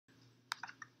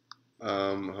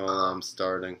Hold on, I'm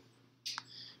starting.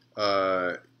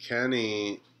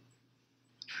 Kenny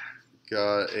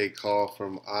got a call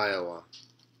from Iowa.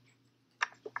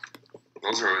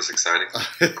 Those are always exciting.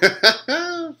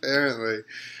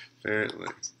 Apparently.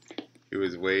 He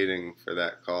was waiting for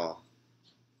that call.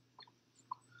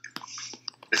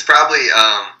 It's probably,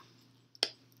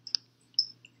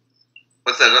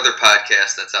 what's that other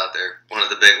podcast that's out there? One of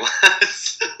the big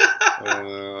ones. I don't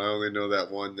know. I only know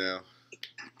that one now.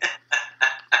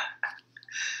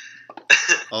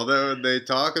 Although they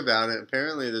talk about it,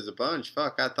 apparently there's a bunch.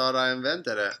 Fuck, I thought I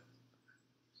invented it.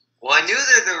 Well, I knew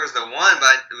that there was the one,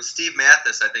 but it was Steve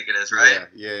Mathis, I think it is, right?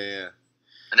 Yeah.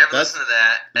 I never listened to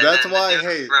that. And that's then why, the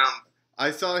dude hey,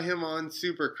 I saw him on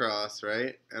Supercross,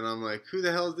 right? And I'm like, who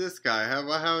the hell is this guy?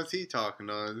 How is he talking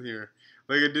on here?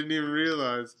 Like, I didn't even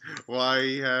realize why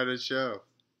he had a show.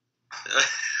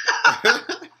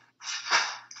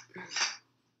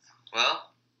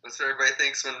 Well, that's what everybody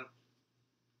thinks when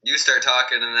you start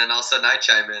talking, and then all of a sudden I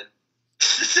chime in.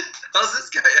 How's this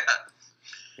guy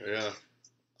at? Yeah.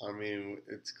 I mean,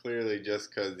 it's clearly just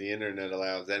because the internet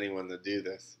allows anyone to do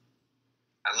this.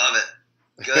 I love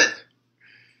it. Good.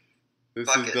 This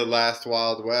is the last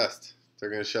Wild West. They're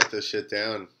going to shut this shit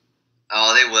down.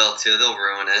 Oh, they will, too. They'll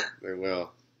ruin it. They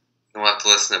will. They'll have to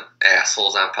listen to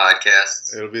assholes on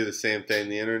podcasts. It'll be the same thing.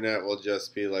 The internet will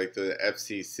just be like the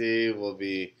FCC will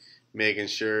be making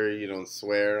sure you don't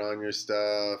swear on your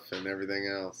stuff and everything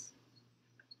else.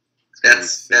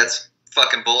 That's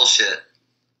fucking bullshit.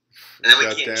 And then we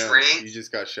can't drink. You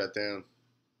just got shut down.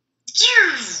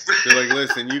 They're like,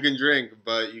 listen, you can drink,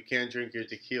 but you can't drink your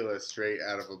tequila straight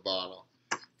out of a bottle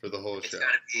for the whole show. It's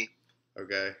gotta be.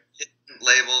 Okay.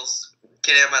 Labels.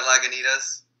 Can't have my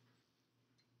Lagunitas.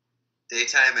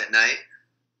 Daytime at night.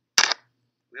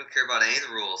 We don't care about any of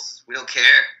the rules. We don't care.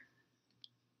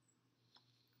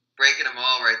 Breaking them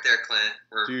all right there, Clint.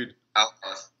 We're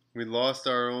outlaws. We lost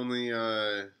our only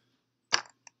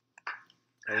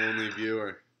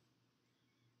viewer,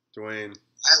 Dwayne.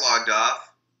 I logged off.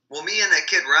 Well, me and that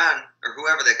kid Ron, or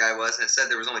whoever that guy was, had said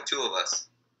there was only 2 of us.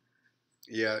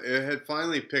 Yeah, it had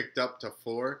finally picked up to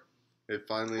 4. It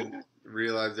finally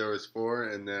realized there was 4,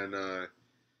 and then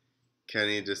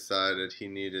Kenny decided he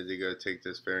needed to go take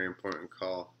this very important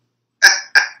call.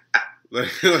 Like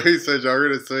he said, I'm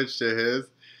going to switch to his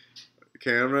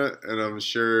camera, and I'm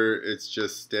sure it's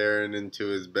just staring into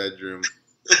his bedroom.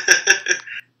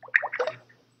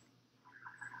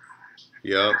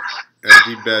 Yep,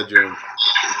 empty bedroom.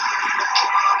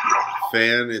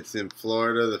 Fan, it's in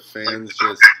Florida. The fan's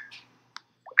just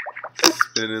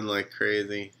spinning like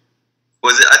crazy.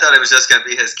 Was it? I thought it was just gonna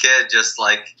be his kid, just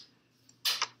like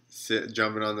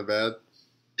jumping on the bed.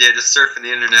 Yeah, just surfing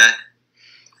the internet.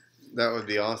 That would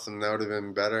be awesome. That would have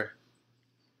been better.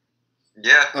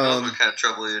 Yeah, who knows what kind of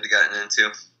trouble you'd have gotten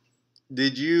into.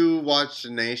 Did you watch The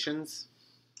Nations?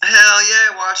 Hell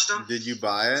yeah, I watched them. Did you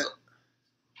buy it?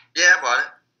 Yeah, I bought it.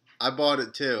 I bought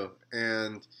it too,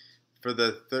 and for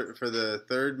the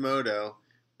third moto,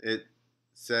 it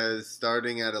says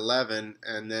starting at 11,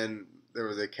 and then there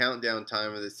was a countdown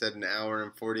timer that said an hour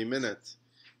and 40 minutes.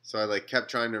 So I kept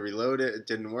trying to reload it. It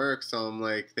didn't work. So I'm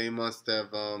like, they must have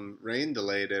rain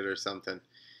delayed it or something.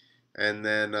 And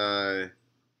then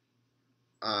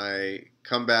I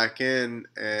come back in,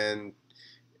 and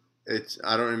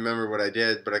I don't remember what I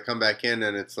did, but I come back in,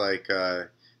 and it's like the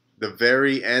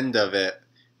very end of it.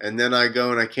 And then I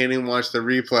go and I can't even watch the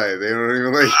replay. They don't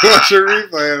even let you watch a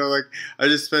replay. And I'm like, I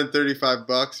just spent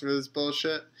 $35 for this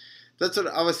bullshit. That's what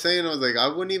I was saying. I was like, I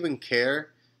wouldn't even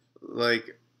care.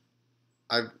 Like,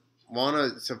 I want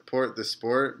to support the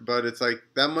sport, but it's like,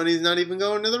 that money's not even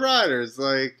going to the riders.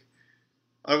 Like,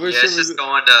 I wish it's just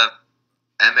going to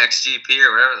MXGP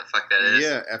or whatever the fuck that is.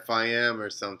 Yeah, FIM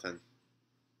or something.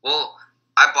 Well,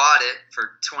 I bought it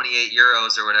for 28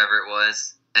 euros or whatever it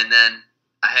was. And then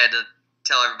I had to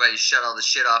tell everybody to shut all the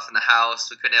shit off in the house.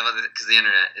 We couldn't have other, because the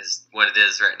internet is what it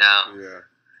is right now. Yeah.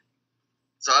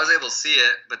 So I was able to see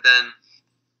it, but then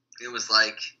it was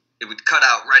like it would cut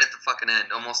out right at the fucking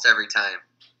end almost every time.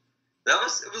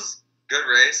 It was good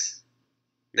race.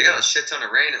 They got a shit ton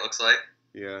of rain. It looks like.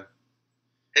 Yeah.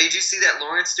 Hey, did you see that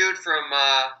Lawrence dude from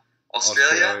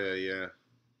Australia? Australia, yeah.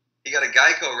 He got a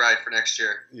Geico ride for next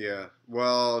year. Yeah.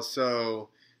 Well, so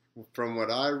from what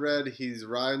I read, he's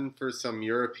riding for some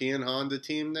European Honda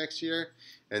team next year,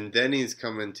 and then he's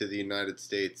coming to the United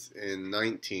States in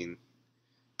 19.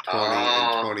 20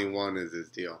 and 21 is his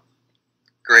deal.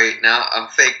 Great. Now I'm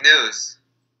fake news.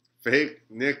 Fake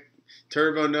Nick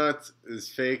Turbo Nuts is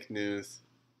fake news.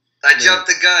 I jumped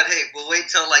the gun. Hey, we'll wait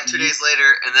till 2 days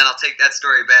later, and then I'll take that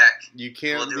story back. You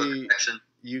can't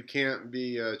You can't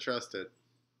be trusted.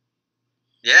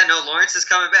 Yeah, no, Lawrence is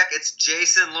coming back. It's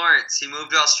Jason Lawrence. He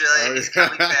moved to Australia. He's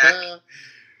coming back.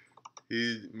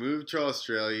 He moved to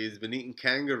Australia. He's been eating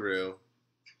kangaroo.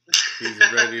 He's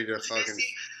ready to Did you fucking.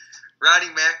 see Roddy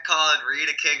Mack calling Reed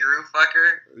a kangaroo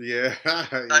fucker Yeah,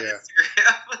 on yeah,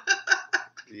 Instagram?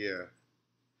 yeah.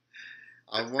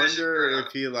 I The fish wonder are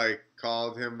if he like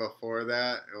called him before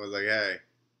that and was like, "Hey,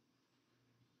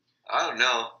 I don't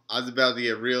know. I was about to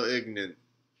get real ignorant."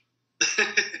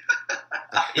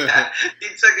 Yeah, he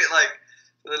took it like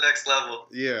to the next level.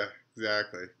 Yeah,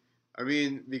 exactly. I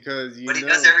mean, because But he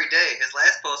does every day. His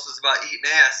last post was about eating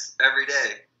ass every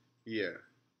day. Yeah.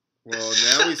 Well,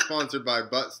 now he's sponsored by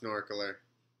Butt Snorkeler.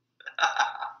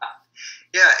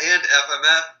 Yeah, and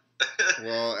FMF.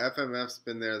 Well, FMF's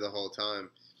been there the whole time.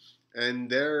 And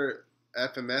their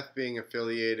FMF being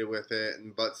affiliated with it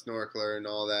and Butt Snorkeler and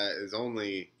all that is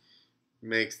only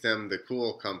makes them the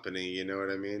cool company, you know what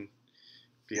I mean?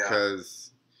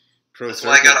 Because Pro That's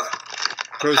why I got a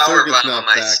power bomb on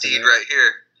my steed right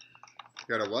here.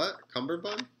 Got a what?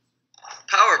 Cummerbund?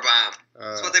 Power bomb.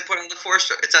 That's what they put on the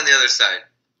 4-stroke. It's on the other side.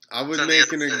 I would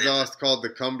make an exhaust called the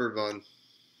Cummerbund.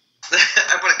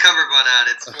 I put a cummerbund on.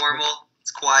 It's formal.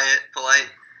 It's quiet, polite.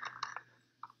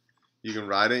 You can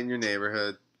ride it in your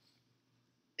neighborhood.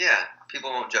 Yeah, people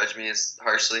won't judge me as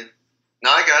harshly. No,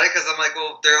 I got it because I'm like,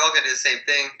 well, they're all going to do the same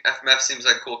thing. FMF seems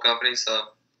like a cool company, so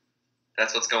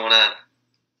that's what's going on.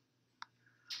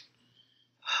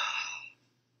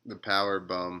 The power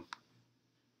bum.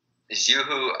 Is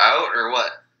Yoo-Hoo out or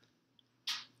what?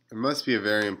 It must be a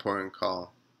very important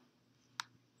call.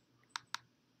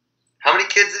 How many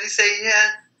kids did he say he had?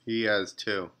 He has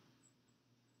 2.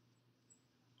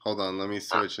 Hold on, let me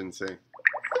switch and see.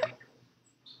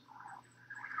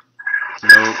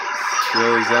 Nope,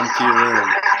 still his empty room.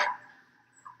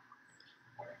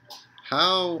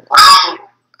 How?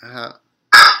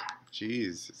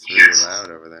 Jeez, it's really loud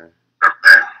over there.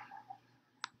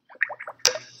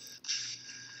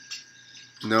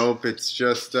 Nope, it's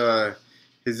just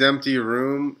his empty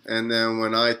room, and then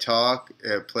when I talk,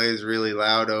 it plays really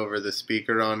loud over the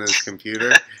speaker on his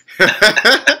computer.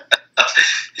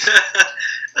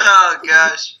 Oh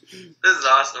gosh, this is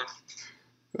awesome.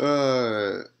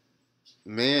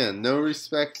 Man, no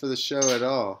respect for the show at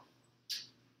all.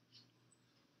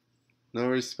 No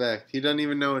respect. He doesn't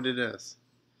even know what it is.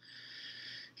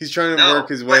 He's trying to work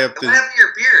his way up to. What happened to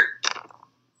your beard?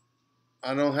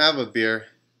 I don't have a beer.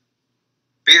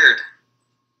 Beard.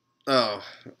 Oh,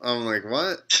 I'm like,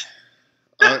 what?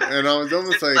 And I was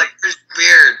almost like there's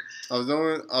beard. I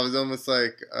was almost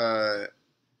like,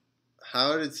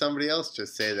 how did somebody else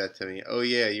just say that to me? Oh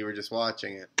yeah, you were just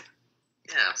watching it.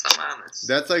 Yeah, so I'm honest.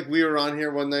 That's like we were on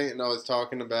here one night and I was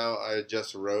talking about I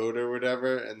just rode or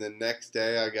whatever, and the next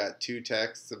day I got 2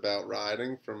 texts about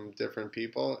riding from different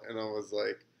people, and I was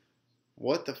like,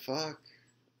 what the fuck?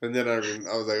 And then I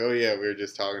was like, oh yeah, we were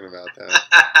just talking about that.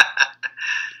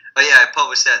 Oh yeah, I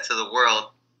published that to the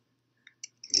world.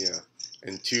 Yeah,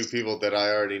 and 2 people that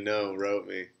I already know wrote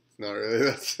me.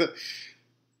 It's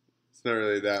not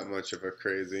really that much of a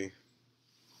crazy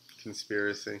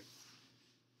conspiracy.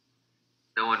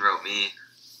 No one wrote me.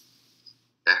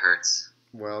 That hurts.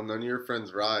 Well, none of your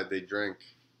friends ride; they drink.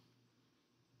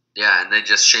 Yeah, and they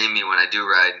just shame me when I do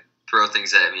ride, throw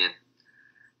things at me, and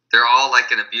they're all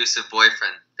like an abusive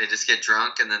boyfriend. They just get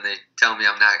drunk and then they tell me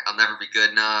I'll never be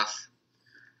good enough.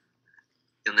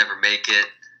 You'll never make it.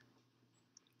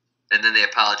 And then they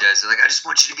apologize. They're like, I just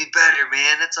want you to be better,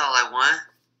 man. That's all I want.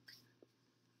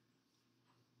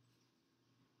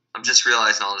 I'm just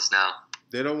realizing all this now.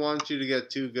 They don't want you to get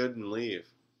too good and leave.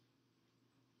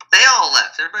 They all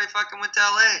left. Everybody fucking went to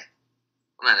LA.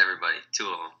 Well, not everybody. 2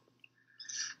 of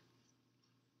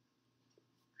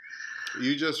them.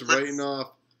 You just writing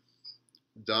off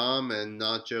Dom and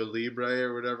Nacho Libre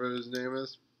or whatever his name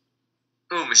is?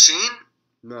 Ooh, Machine?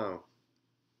 No.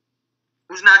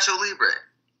 Who's Nacho Libre?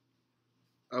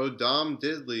 Oh, Dom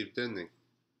did leave, didn't he?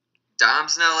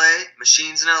 Dom's in LA.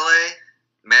 Machine's in LA.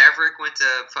 Maverick went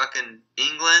to fucking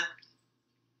England.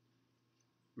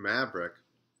 Maverick.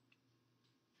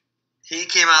 He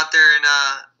came out there and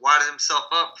wadded himself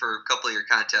up for a couple of your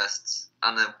contests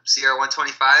on the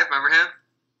CR125. Remember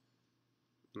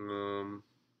him?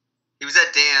 He was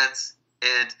at Dan's,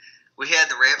 and we had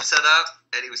the ramp set up,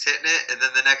 and he was hitting it, and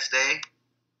then the next day,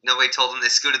 nobody told him they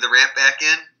scooted the ramp back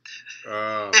in.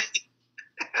 Oh.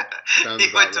 Sounds he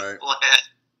about went to right. flat.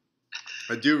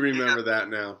 I do remember that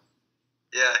now.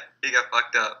 Yeah, he got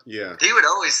fucked up. Yeah. He would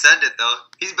always send it, though.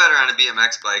 He's better on a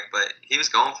BMX bike, but he was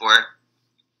going for it.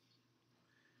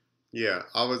 Yeah,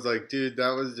 I was like, dude,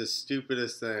 that was the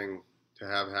stupidest thing to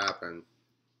have happen.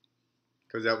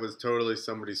 Because that was totally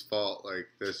somebody's fault. Like,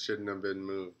 this shouldn't have been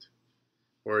moved.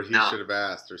 Or he No. should have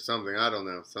asked or something. I don't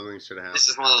know. Something should have happened. It's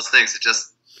just one of those things. It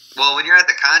just, well, when you're at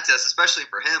the contest, especially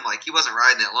for him, like, he wasn't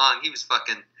riding that long. He was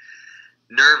fucking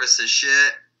nervous as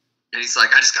shit. And he's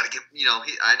like, I just got to get,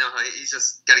 I know how he's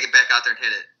just got to get back out there and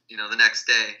hit it, the next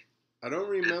day. I don't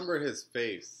remember his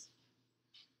face.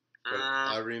 But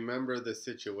I remember the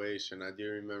situation. I do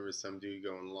remember some dude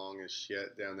going long as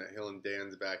shit down that hill in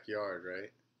Dan's backyard,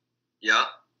 right? Yep.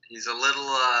 He's a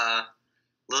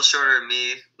little shorter than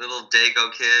me, little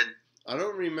Dago kid. I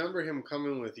don't remember him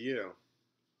coming with you.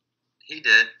 He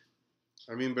did.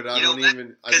 I mean, but I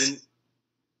didn't.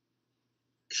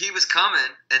 He was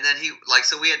coming, and then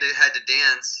so we had to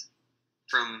dance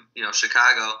from,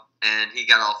 Chicago, and he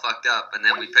got all fucked up, and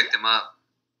then we picked him up,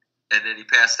 and then he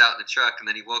passed out in the truck, and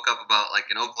then he woke up about,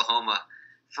 like, in Oklahoma,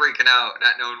 freaking out,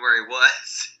 not knowing where he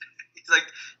was. He's like,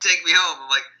 take me home. I'm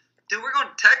like, dude, we're going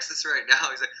to Texas right now.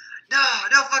 He's like, no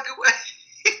fucking way.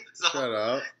 So, shut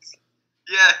up.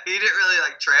 Yeah, he didn't really,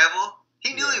 like, travel.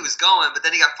 He knew he was going, but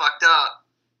then he got fucked up.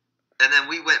 And then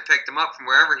we went and picked him up from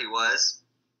wherever he was.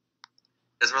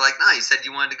 Because we're like, no, you said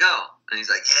you wanted to go. And he's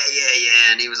like, yeah.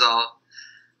 And he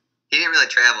didn't really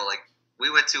travel. Like,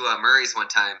 we went to Murray's one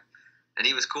time, and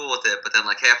he was cool with it. But then,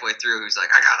 like, halfway through, he was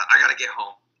like, I gotta get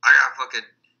home. I gotta fucking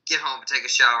get home and take a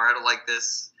shower. I don't like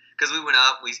this. Because we went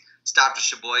up, we stopped at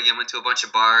Sheboygan, went to a bunch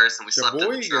of bars, and we slept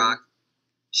in the truck.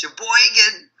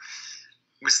 Sheboygan!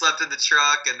 We slept in the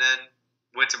truck, and then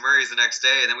went to Murray's the next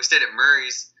day. And then we stayed at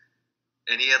Murray's,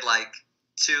 and he had, like,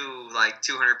 two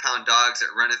 200-pound dogs that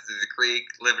running through the creek,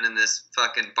 living in this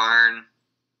fucking barn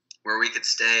where we could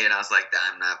stay. And I was like,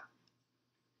 I'm not.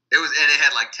 And it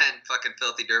had like 10 fucking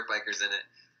filthy dirt bikers in it.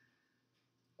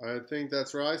 I think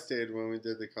that's where I stayed when we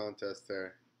did the contest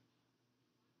there.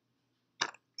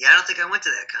 Yeah, I don't think I went to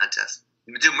that contest.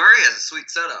 Dude, Murray has a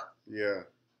sweet setup. Yeah.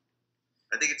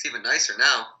 I think it's even nicer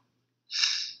now.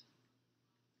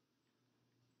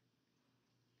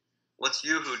 What's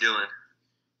Yoo-Hoo doing?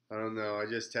 I don't know. I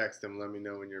just text him. Let me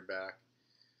know when you're back.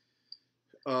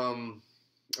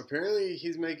 Apparently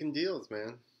he's making deals,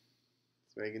 man.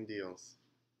 He's making deals.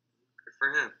 Good for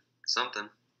him. Something.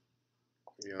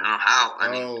 Yeah. I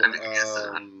don't know how. I guess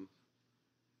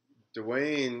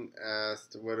Dwayne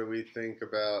asked, what do we think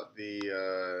about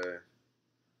the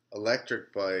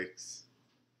electric bikes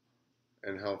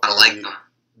and how far them.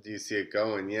 Do you see it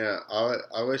going? Yeah.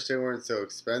 I wish they weren't so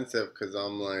expensive because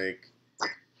I'm like,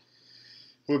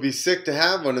 would be sick to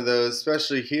have one of those,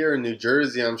 especially here in New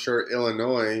Jersey. I'm sure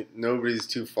Illinois, nobody's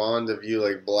too fond of you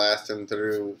like blasting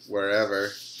through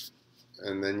wherever,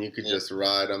 and then you could just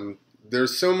ride them.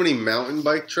 There's so many mountain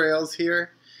bike trails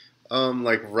here,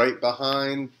 like right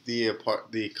behind the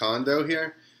condo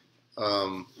here.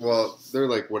 Well, they're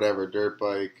like whatever, dirt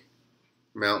bike,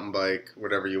 mountain bike,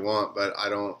 whatever you want. But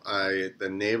the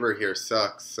neighbor here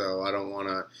sucks, so I don't want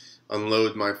to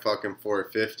unload my fucking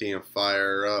 450 and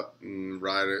fire her up and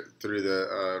ride it through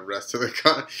the rest of the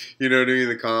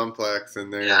the complex,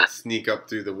 and then sneak up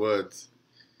through the woods.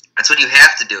 That's when you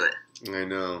have to do it. I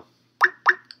know.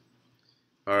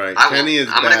 All right, Kenny is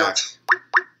back.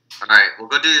 All right, well,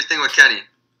 go do your thing with Kenny.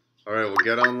 All right, we'll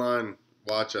get online.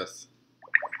 Watch us.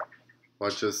 All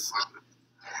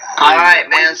right,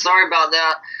 man. Sorry about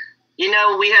that. We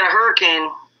had a hurricane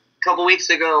a couple weeks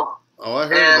ago. Oh, I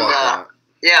heard about that.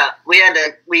 Yeah,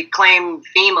 we claimed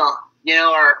FEMA.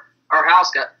 Our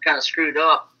house got kind of screwed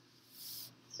up.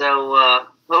 So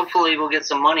hopefully we'll get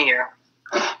some money here.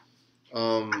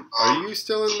 Are you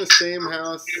still in the same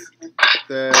house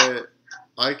that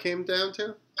I came down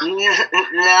to?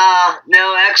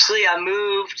 No, actually I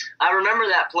moved. I remember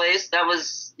that place. That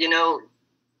was,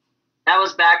 that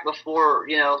was back before,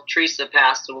 Teresa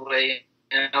passed away,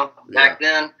 back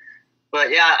then. But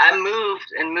yeah, I moved.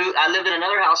 I lived in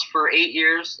another house for 8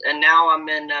 years, and now I'm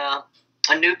in a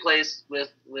new place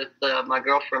with my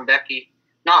girlfriend Becky.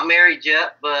 Not married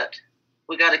yet, but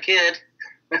we got a kid.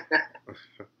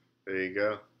 There you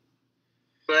go.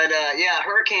 But yeah, a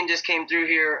hurricane just came through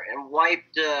here and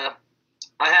wiped.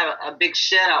 I had a big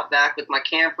shed out back with my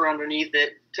camper underneath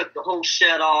it. Took the whole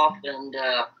shed off, and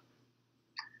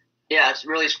yeah, it's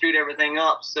really screwed everything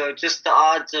up. So just the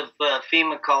odds of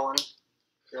FEMA calling.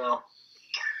 So.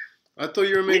 I thought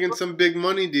you were making some big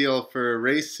money deal for a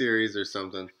race series or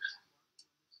something.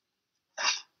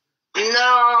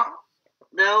 No.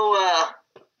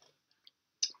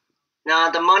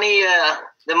 The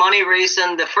money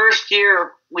racing. The first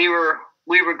year we were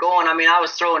going. I mean, I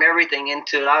was throwing everything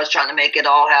into it. I was trying to make it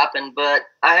all happen. But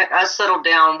I settled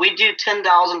down. We do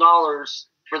 $10,000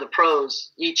 for the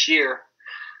pros each year.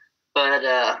 But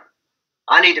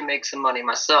I need to make some money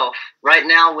myself. Right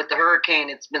now with the hurricane,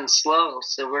 it's been slow,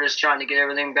 so we're just trying to get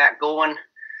everything back going.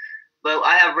 But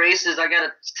I have races. I got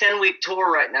a 10-week tour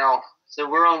right now, so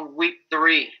we're on week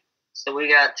 3. So we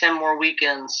got 10 more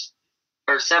weekends,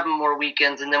 or 7 more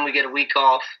weekends, and then we get a week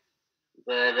off.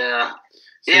 But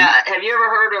yeah, have you ever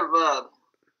heard of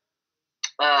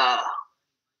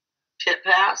Pit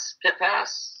Pass? Pit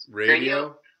Pass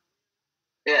Radio?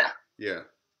 Yeah. Yeah.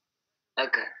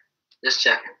 Okay. Just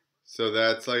checking. So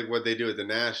that's like what they do at the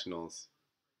Nationals.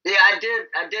 Yeah, I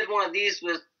did one of these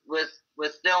with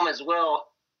film as well.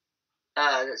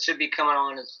 That should be coming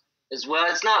on as well.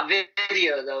 It's not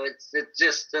video though. It's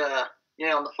just on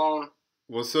the phone.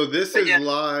 Well, so this is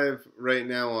live right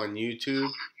now on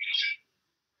YouTube.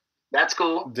 That's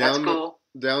cool. Down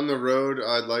the road,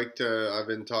 I've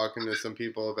been talking to some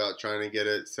people about trying to get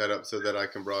it set up so that I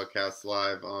can broadcast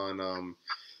live on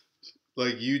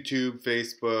like YouTube,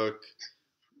 Facebook,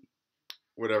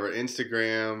 whatever,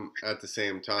 Instagram at the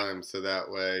same time, so that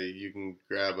way you can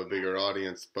grab a bigger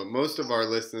audience. But most of our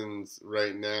listens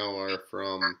right now are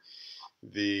from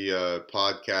the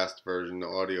podcast version, the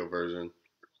audio version.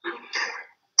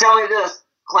 Tell me this,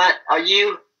 Clint, are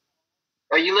you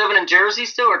living in Jersey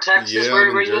still, or Texas? Yeah,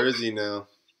 I'm in Jersey now.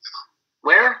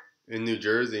 Where? In New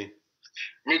Jersey.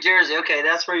 New Jersey, okay,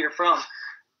 that's where you're from.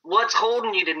 What's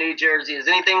holding you to New Jersey? Is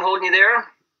anything holding you there?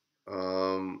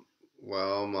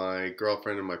 Well, my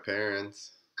girlfriend and my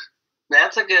parents.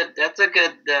 That's a good that's a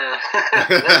good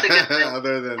thing.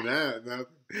 Other than that, nothing.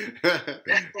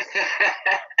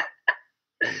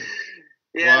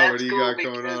 Yeah, wow, what do you got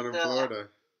going on in Florida?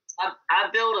 I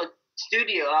built a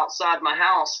studio outside my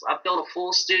house. I built a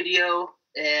full studio,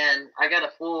 and I got a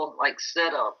full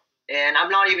setup. And I'm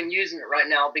not even using it right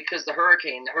now because the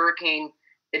hurricane,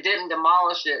 it didn't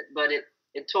demolish it, but it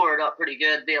tore it up pretty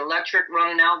good. The electric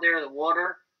running out there, the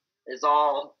water is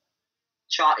all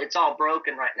it's all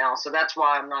broken right now. So that's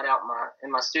why I'm not out in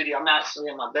my studio. I'm actually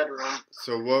in my bedroom.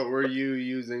 So what were you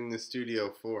using the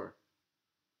studio for?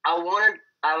 I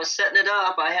was setting it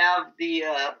up. I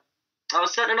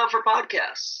was setting it up for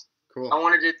podcasts. Cool. I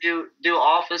wanted to do an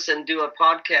office and do a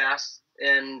podcast,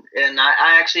 and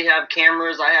I actually have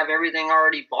cameras. I have everything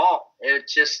already bought.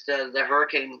 It's just the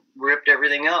hurricane ripped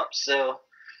everything up, so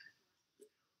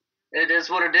it is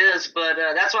what it is. But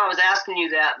that's why I was asking you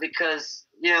that, because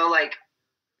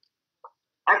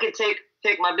I could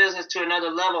take my business to another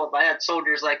level if I had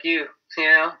soldiers like you.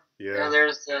 Yeah.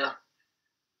 There's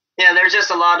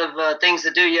just a lot of things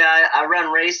to do. Yeah, I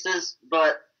run races,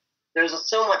 but there's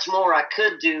so much more I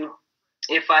could do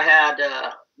if I had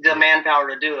the manpower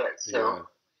to do it. So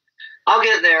I'll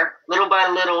get there little by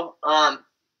little.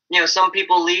 Some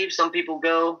people leave, some people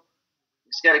go.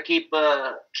 Just got to keep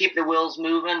the wheels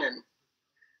moving, and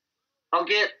I'll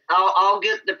get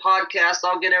the podcast.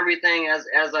 I'll get everything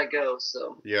as I go.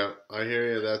 So yeah, I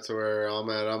hear you. That's where I'm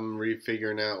at. I'm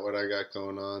refiguring out what I got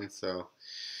going on. So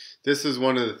this is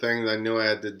one of the things I knew I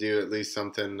had to do, at least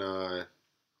something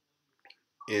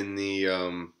in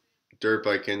the dirt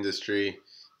bike industry,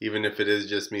 even if it is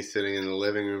just me sitting in the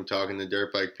living room talking to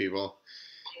dirt bike people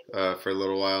for a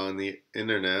little while on the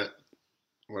internet,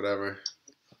 whatever.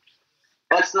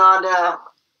 That's not a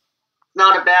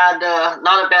bad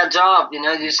job. You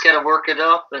just got to work it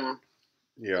up, and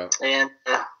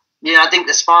I think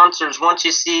the sponsors, once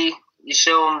you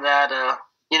show them that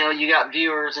you got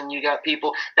viewers and you got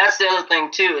people. That's the other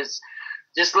thing too, is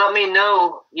just let me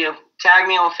know, tag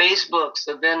me on Facebook,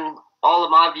 so then all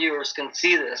of my viewers can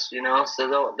see this, so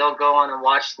they'll go on and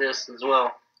watch this as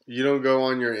well. You don't go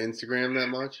on your Instagram that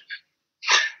much?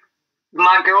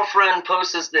 My girlfriend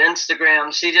posts the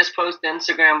Instagram. She just posts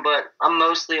Instagram, but I'm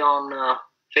mostly on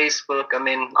Facebook. I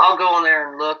mean, I'll go on there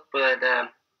and look, but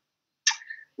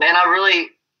man, I really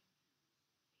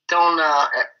don't.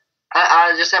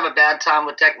 I just have a bad time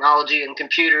with technology and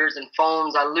computers and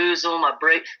phones. I lose them. I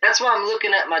break. That's why I'm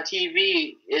looking at my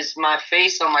TV. Is my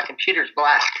face on my computer's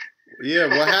black? Yeah.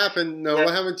 What happened? No.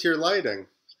 What happened to your lighting?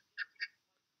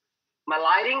 My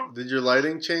lighting? Did your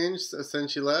lighting change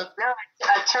since you left? No,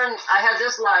 I had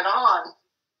this light on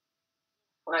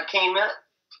when I came in.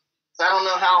 So I don't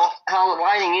know how the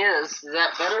lighting is. Is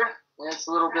that better? It's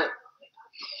a little bit.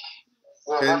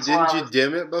 Well, and didn't you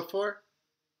dim it before?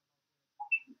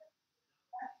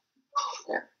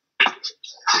 Yeah.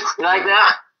 You like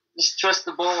that? Just twist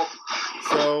the bulb.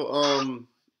 So, Hold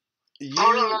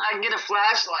on, I can get a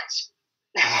flashlight.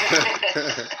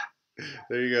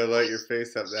 There you go, light your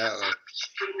face up that way.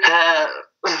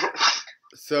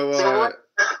 So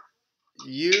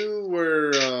you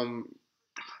were,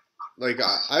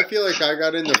 I feel like I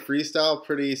got into freestyle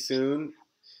pretty soon,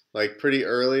 pretty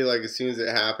early, as soon as it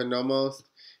happened almost.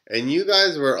 And you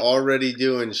guys were already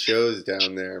doing shows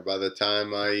down there by the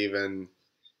time I even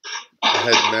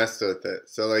had messed with it.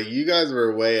 So, like, you guys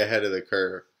were way ahead of the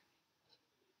curve.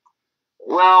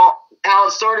 Well, how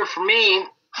it started for me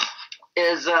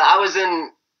is I was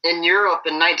in Europe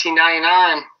in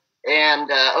 1999,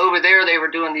 and over there they were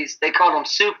doing these. They called them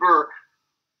super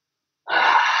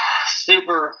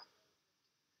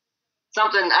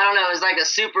something. I don't know. It was like a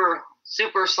super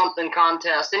something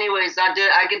contest. Anyways, I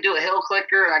could do a hill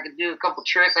clicker, and I could do a couple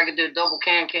tricks. I could do a double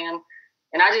can,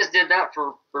 and I just did that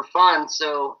for fun.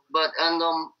 So, but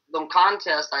on them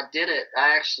contests, I did it.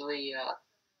 I actually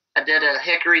I did a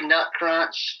hickory nut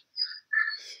crunch.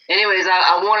 Anyways,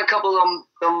 I won a couple of them.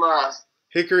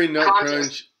 Hickory nut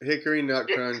contests.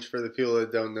 crunch, for the people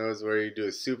that don't know, is where you do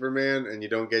a Superman and you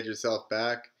don't get yourself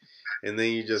back, and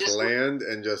then you just land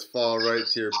and just fall right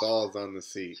to your balls on the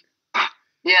seat.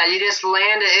 Yeah, you just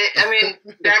land it. I mean,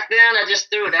 back then I just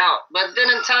threw it out. But then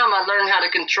in time I learned how to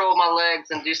control my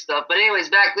legs and do stuff. But anyways,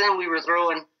 back then we were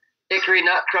throwing hickory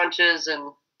nut crunches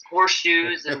and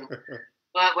horseshoes.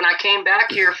 But when I came back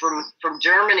here from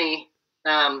Germany,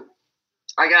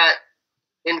 I got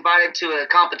invited to a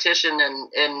competition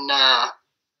in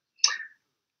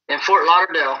Fort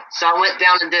Lauderdale. So I went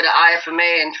down and did an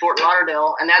IFMA in Fort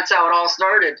Lauderdale, and that's how it all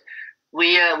started.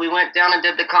 We went down and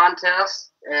did the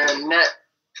contest and met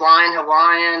Flying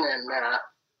Hawaiian and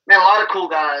met a lot of cool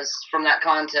guys from that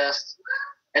contest.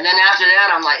 And then after that,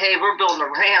 I'm like, hey, we're building a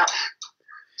ramp.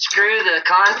 Screw the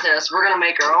contest. We're going to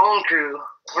make our own crew.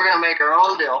 We're going to make our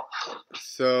own deal.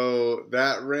 So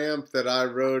that ramp that I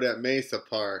rode at Mesa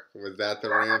Park, was that the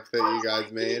ramp that you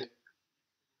guys made?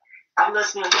 I'm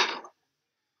listening.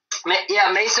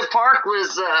 Yeah, Mesa Park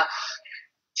was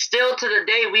still to the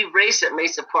day we race at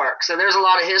Mesa Park. So there's a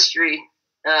lot of history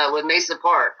with Mesa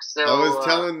Park. So I was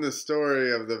telling the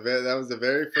story of that was the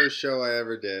very first show I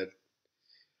ever did.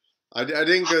 I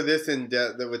didn't go this in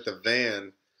depth with the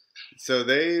van. So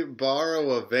they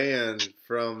borrow a van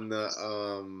from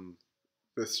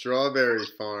the strawberry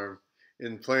farm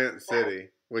in Plant City,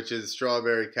 which is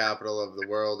strawberry capital of the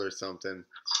world or something, in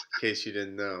case you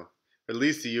didn't know. At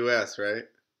least the U.S., right?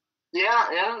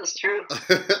 Yeah, that's true.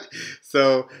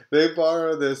 So they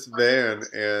borrow this van,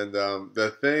 and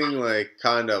the thing like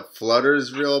kind of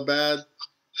flutters real bad.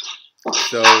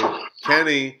 So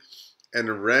Kenny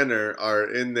and Renner are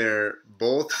in there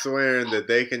both swearing that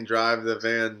they can drive the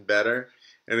van better,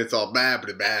 and it's all bab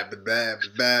bab bab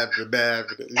bab bab.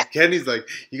 Kenny's like,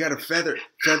 you gotta feather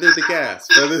the gas.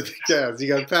 You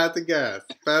gotta pat the gas.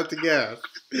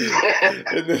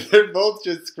 And then they're both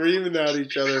just screaming at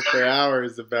each other for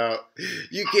hours about,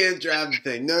 you can't drive the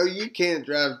thing. No, you can't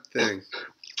drive the thing.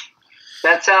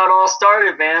 That's how it all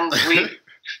started, man.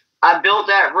 I built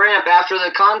that ramp after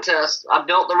the contest. I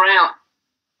built the ramp,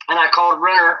 and I called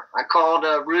Renner. I called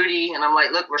Rudy, and I'm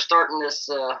like, look, we're starting this.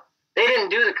 They didn't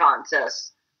do the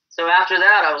contest. So after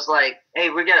that, I was like, hey,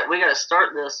 we got to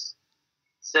start this.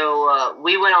 So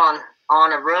we went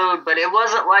on a road, but it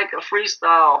wasn't like a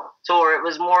freestyle tour. It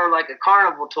was more like a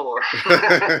carnival tour.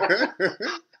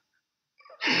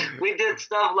 We did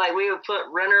stuff like we would put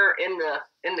Renner in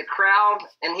the crowd,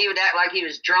 and he would act like he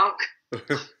was drunk,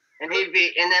 and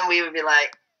then we would be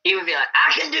like, he would be like,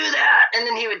 I can do that, and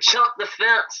then he would jump the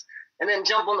fence, and then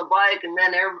jump on the bike, and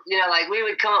then like we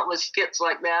would come up with skits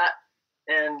like that,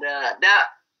 and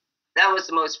that was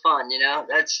the most fun,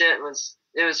 That shit was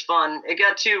fun. It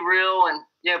got too real,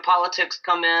 and politics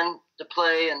come in to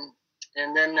play,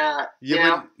 and then but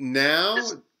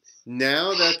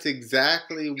now that's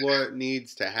exactly what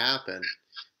needs to happen.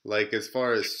 Like as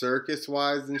far as circus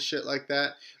wise and shit like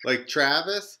that. Like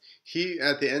Travis, he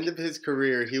at the end of his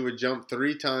career he would jump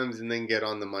 3 times and then get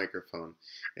on the microphone.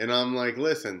 And I'm like,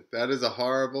 listen, that is a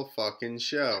horrible fucking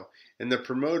show. And the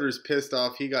promoter's pissed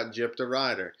off he got gypped a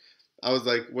rider. I was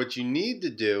like, what you need to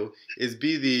do is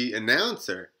be the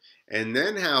announcer and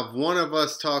then have one of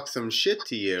us talk some shit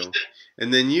to you.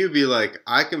 And then you be like,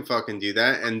 I can fucking do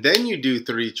that. And then you do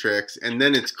 3 tricks and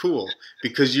then it's cool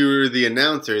because you're the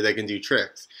announcer that can do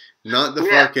tricks. Not the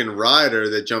fucking rider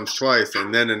that jumps twice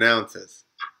and then announces.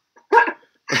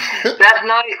 That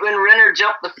night when Renner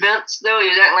jumped the fence, though, he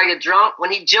was acting like a drunk.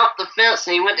 When he jumped the fence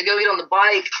and he went to go get on the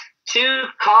bike, 2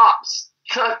 cops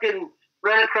fucking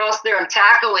ran across there and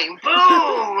tackle him.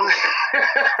 Boom!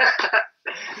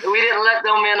 We didn't let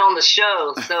them in on the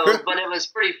show, but it was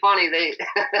pretty funny.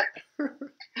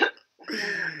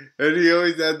 And he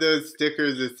always had those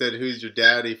stickers that said, "Who's your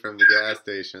daddy?" from the gas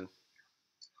station.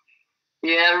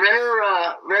 Yeah,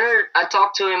 Renner, I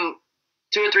talked to him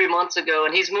 2 or 3 months ago,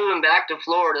 and he's moving back to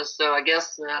Florida, so I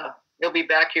guess he'll be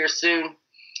back here soon.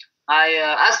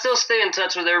 I still stay in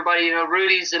touch with everybody.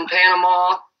 Rudy's in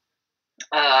Panama.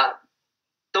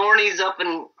 Thorny's up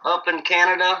in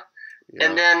Canada, Yeah.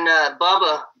 and then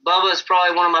Bubba. Bubba is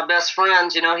probably one of my best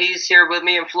friends. You know, he's here with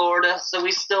me in Florida, so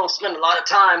we still spend a lot of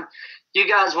time. You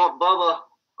guys want Bubba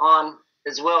on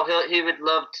as well? He would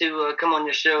love to come on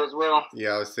your show as well.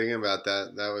 Yeah, I was thinking about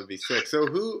that. That would be sick. So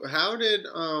how did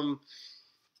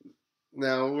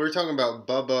now we're talking about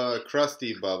Bubba,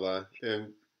 Krusty Bubba,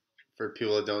 and for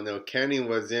people that don't know, Kenny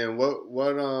was in what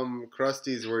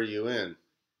Krusties were you in?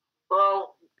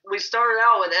 Well, we started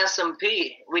out with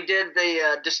SMP. We did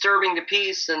the Disturbing the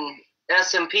Peace and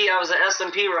SMP. I was an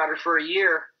SMP writer for a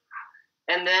year,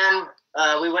 and then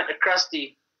we went to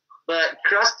Krusty. But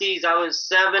Krusty's, I was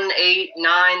 7, 8,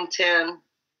 9, 10.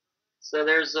 So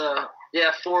there's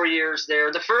 4 years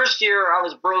there. The first year I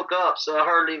was broke up, so I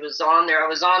hardly was on there. I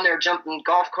was on there jumping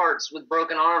golf carts with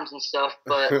broken arms and stuff.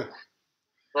 But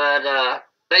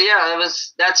yeah,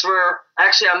 that's where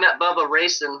actually I met Bubba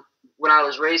racing when I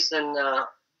was racing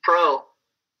pro,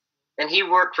 and he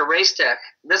worked for Race Tech.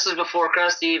 This is before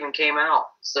Krusty even came out.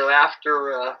 So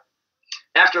after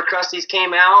Krusty's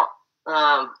came out,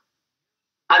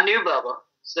 I knew Bubba,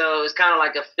 so it was kind of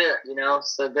like a fit, you know.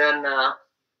 So then,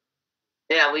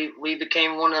 we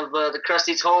became one of the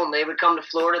Krusty's home. They would come to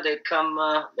Florida. They'd come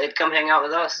hang out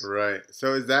with us. Right.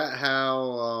 So is that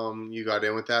how you got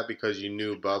in with that, because you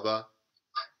knew Bubba?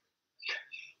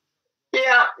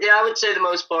 Yeah, I would say the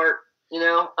most part. You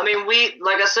know, I mean,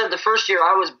 like I said, the first year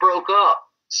I was broke up.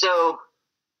 So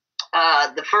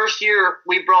the first year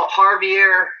we brought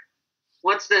Javier.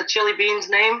 What's the Chili Beans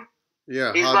name?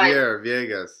 Yeah, He's Javier like,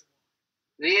 Viegas.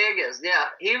 Viegas, yeah.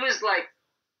 He was like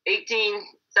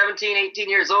 17, 18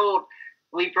 years old.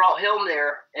 We brought him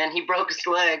there, and he broke his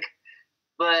leg.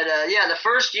 But, the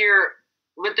first year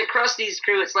with the Krusty's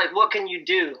crew, it's like, what can you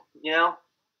do, you know?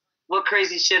 What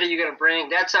crazy shit are you going to bring?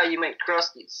 That's how you make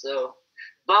Krusty's. So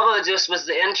Bubba just was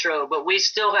the intro, but we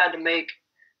still had to make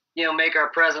our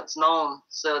presence known.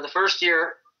 So the first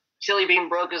year, Chili Bean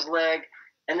broke his leg,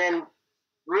 and then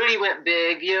Rudy went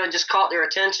big, you know, and just caught their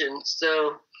attention.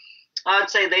 So I'd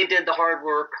say they did the hard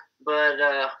work, but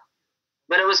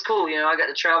it was cool. You know, I got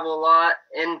to travel a lot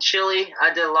in Chile.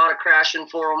 I did a lot of crashing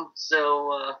for them.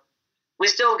 So we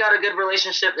still got a good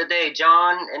relationship today.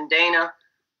 John and Dana,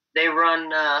 they run,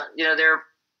 they're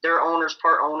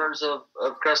part owners of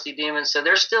Krusty Demons. So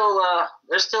they're still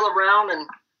around, and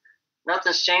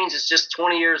nothing's changed. It's just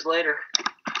 20 years later.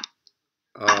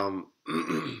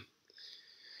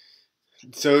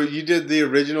 So you did the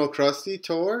original Krusty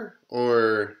tour,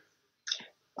 or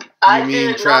I mean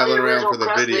did traveling not the around for the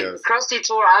Krusty, videos? Krusty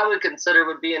tour I would consider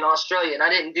would be in Australia, and I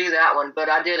didn't do that one, but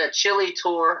I did a Chile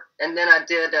tour, and then I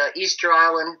did Easter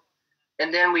Island,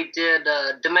 and then we did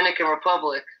Dominican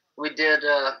Republic. We did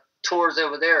tours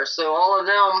over there. So all of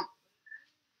them,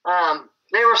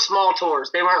 they were small tours.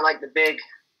 They weren't like the big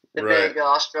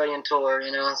Australian tour,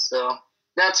 you know. So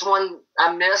that's one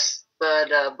I missed. But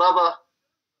Bubba,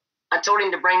 I told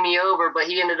him to bring me over, but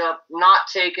he ended up not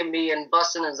taking me and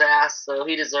busting his ass, so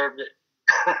he deserved it.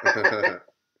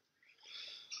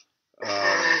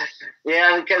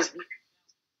 Yeah, because,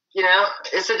 you know,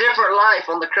 it's a different life.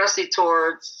 On the Krusty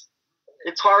tour,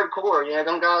 it's hardcore. You know,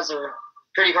 them guys are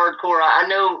pretty hardcore. I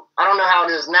don't know how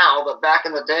it is now, but back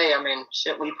in the day, I mean,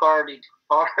 shit, we partied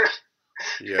hard.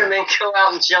 Yeah. And then go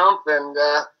out and jump, and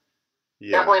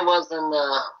definitely wasn't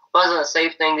a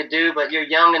safe thing to do, but you're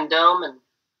young and dumb, and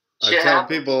I tell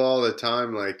people all the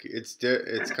time, like, it's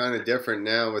kind of different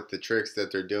now with the tricks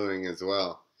that they're doing as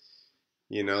well.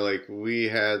 You know, like, we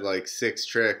had like 6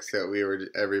 tricks that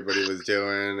everybody was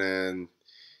doing, and,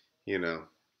 you know,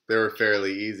 they were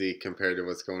fairly easy compared to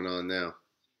what's going on now.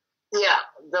 Yeah,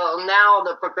 now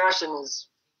the progression is,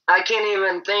 I can't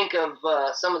even think of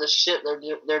some of the shit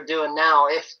they're doing now.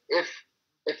 If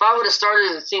I would have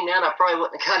started and seen that, I probably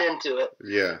wouldn't have got into it.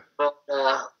 Yeah.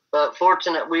 But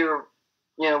fortunate we were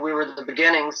the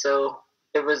beginning, so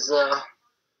it was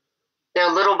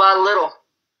little by little,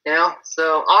 you know.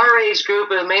 So our age group,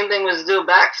 the main thing was to do a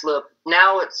backflip.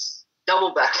 Now it's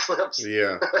double backflips.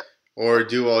 Yeah. Or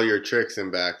do all your tricks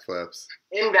in backflips.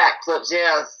 In backflips,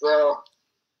 yeah. So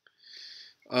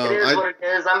it is what it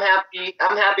is. I'm happy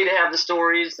to have the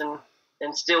stories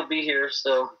and still be here.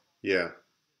 So yeah,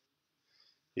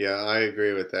 I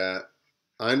agree with that.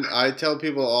 I tell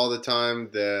people all the time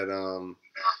that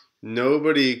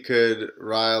nobody could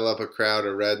rile up a crowd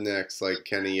of rednecks like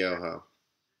Kenny Yoho.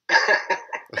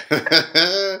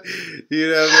 You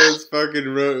know, those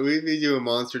fucking we'd be doing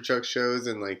monster truck shows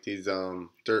in like these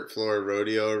dirt floor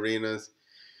rodeo arenas.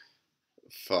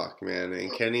 Fuck, man.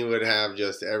 And Kenny would have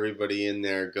just everybody in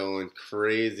there going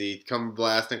crazy, come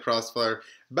blasting across the floor,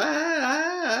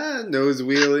 bah, nose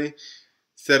wheelie.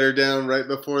 set her down right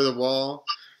before the wall,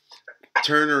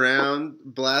 turn around,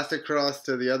 blast across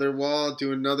to the other wall,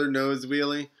 do another nose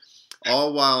wheelie,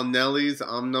 all while Nelly's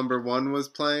I'm Number One was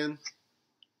playing.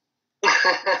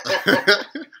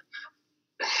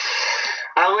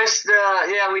 I wish,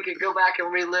 we could go back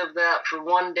and relive that for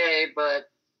one day, but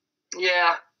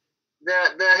yeah,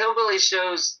 the hillbilly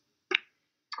shows,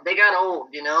 they got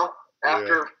old,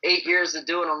 after 8 years of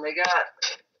doing them. They got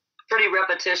pretty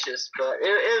repetitious, but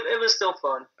it was still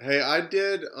fun. Hey, I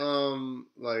did,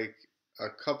 like a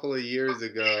couple of years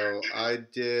ago, I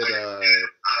did,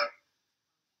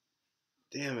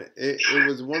 damn it. It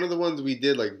was one of the ones we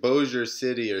did, like Bossier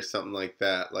City or something like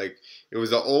that. Like, it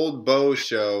was an old Bo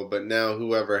show, but now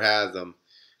whoever has them.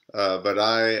 But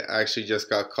I actually just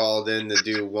got called in to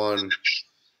do one.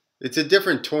 It's a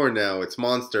different tour now. It's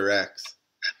Monster X.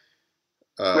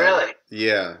 Really?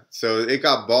 Yeah. So it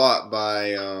got bought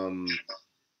by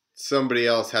somebody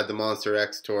else had the Monster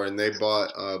X tour, and they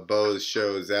bought Bo's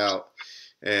shows out.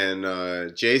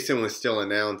 And Jason was still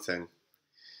announcing.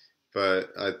 But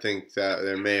I think that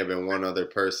there may have been one other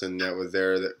person that was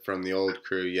there from the old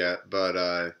crew yet.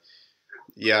 But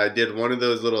yeah, I did one of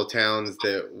those little towns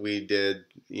that we did,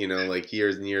 like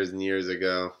years and years and years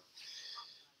ago.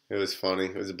 It was funny.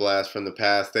 It was a blast from the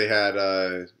past. They had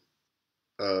a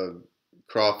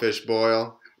crawfish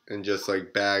boil and just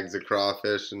like bags of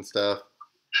crawfish and stuff.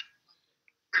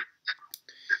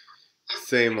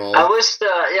 Same old. I wish,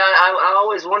 I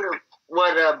always wonder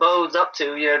what Bo's up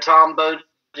to. Tom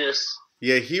Bogus.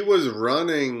 Yeah, he was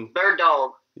running. Bird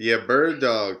Dog. Yeah, Bird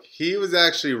Dog. He was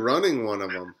actually running one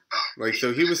of them. Like,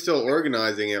 so he was still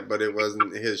organizing it, but it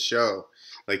wasn't his show.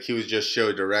 Like, he was just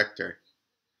show director.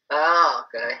 Oh,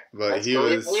 okay. But That's he cool.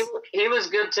 was. He was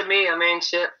good to me. I mean,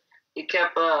 shit. He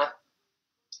kept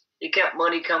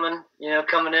money coming.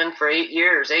 Coming in for 8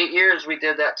 years. 8 years we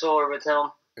did that tour with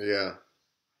him. Yeah.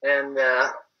 And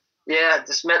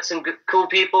just met some good, cool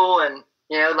people. And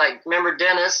like, remember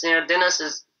Dennis? Dennis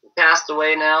has passed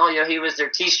away now. He was their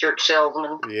T-shirt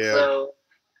salesman. Yeah. So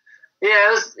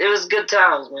yeah, it was good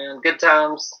times, man. Good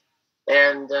times.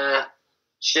 And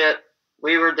shit,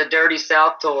 we were the Dirty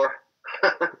South tour.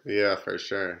 Yeah, for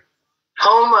sure.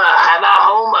 Homa, how about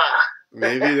Homa?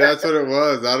 Maybe that's what it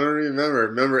was. I don't remember.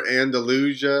 Remember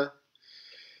Andalusia?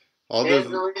 All those.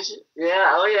 Andalusia?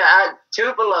 Yeah. Oh yeah.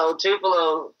 Tupelo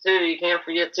too. You can't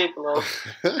forget Tupelo.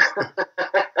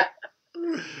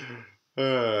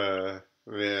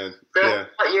 Man. So Yeah.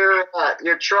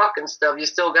 your truck and stuff, you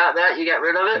still got that? You got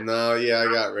rid of it? No, yeah,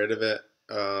 I got rid of it.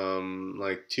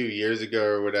 Like 2 years ago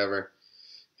or whatever.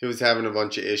 He was having a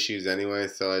bunch of issues anyway,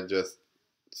 so I just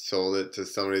sold it to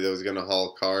somebody that was gonna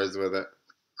haul cars with it.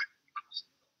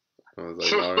 I was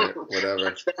like, all right,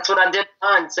 whatever. That's what I did.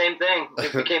 Same thing.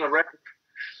 It became a record.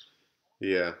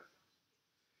 Yeah.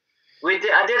 I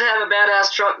did have a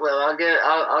badass truck though.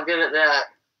 I'll give it that.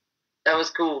 That was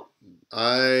cool.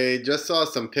 I just saw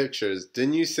some pictures.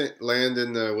 Didn't you land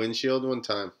in the windshield one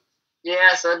time?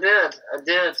 Yes, I did.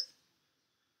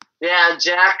 Yeah,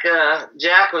 Jack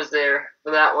was there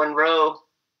for that one. Rowe.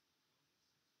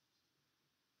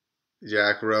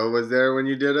 Jack Rowe was there when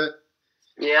you did it?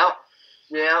 Yep.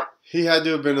 He had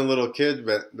to have been a little kid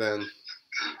then.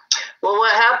 Well,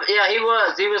 what happened? Yeah, he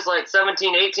was. He was like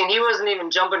 17, 18. He wasn't even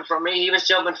jumping for me. He was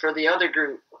jumping for the other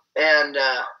group. And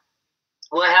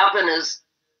what happened is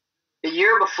the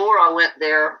year before I went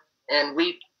there, and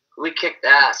we kicked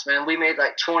ass, man. We made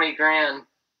like 20 grand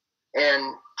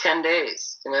in 10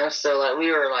 days, So like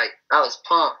we were like, I was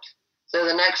pumped. So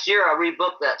the next year I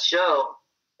rebooked that show,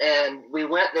 and we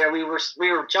went there. We were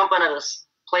jumping at a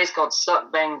place called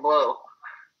Suck Bang Blow.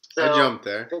 So, I jumped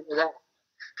there.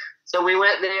 So we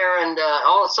went there, and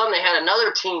all of a sudden they had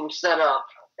another team set up,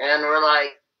 and we're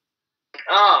like,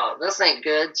 oh, this ain't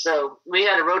good. So we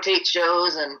had to rotate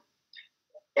shows and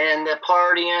the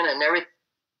partying and everything.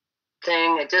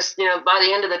 It just, by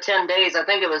the end of the 10 days, I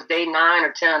think it was day 9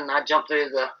 or 10, I jumped through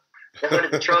the hood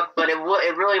of the truck, but it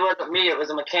really wasn't me. It was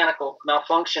a mechanical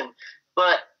malfunction.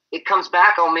 But it comes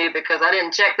back on me because I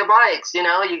didn't check the bikes. You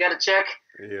got to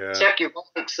check your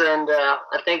bikes, and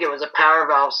I think it was a power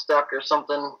valve stuck or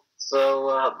something.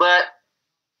 So, but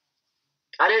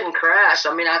I didn't crash.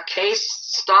 I mean, I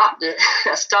stopped it.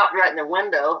 I stopped right in the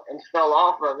window and fell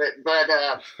off of it. But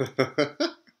I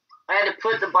had to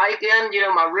put the bike in.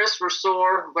 My wrists were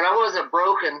sore, but I wasn't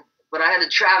broken. But I had to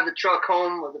drive the truck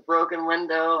home with a broken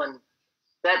window, and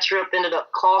that trip ended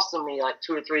up costing me like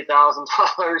 $2,000 or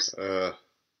 $3,000.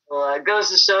 Well, it goes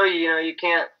to show you, you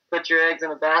can't put your eggs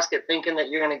in a basket thinking that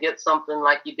you're going to get something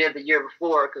like you did the year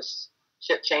before, because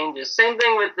shit changes. Same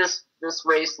thing with this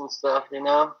race and stuff, You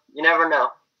never know.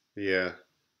 Yeah.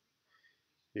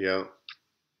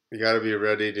 You got to be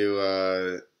ready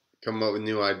to come up with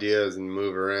new ideas and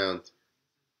move around.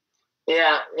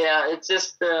 Yeah, yeah. It's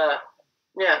just yeah,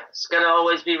 it's gotta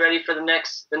always be ready for the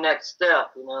next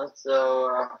step, you know.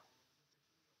 So,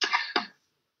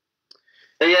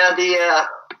 but yeah,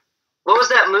 what was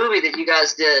that movie that you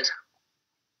guys did?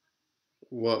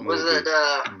 What Was movie?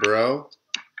 it Bro?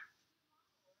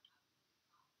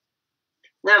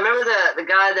 No, remember the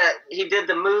guy that he did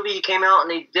the movie? He came out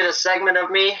and he did a segment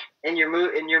of me in your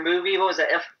movie. What was that?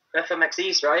 FMX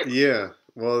East, right? Yeah.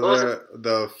 Well, What was it?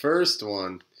 the first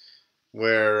one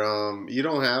where you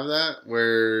don't have that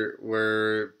where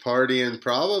we're partying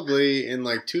probably in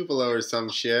like Tupelo or some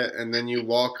shit, and then you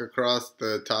walk across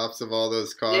the tops of all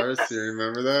those cars. Yes. You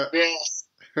remember that? Yes.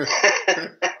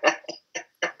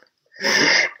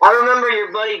 I remember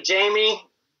your buddy Jamie,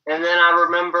 and then I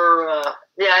remember.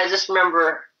 Yeah, I just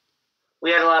remember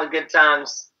we had a lot of good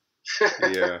times.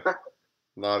 Yeah, a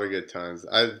lot of good times.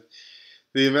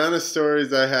 The amount of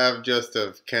stories I have just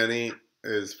of Kenny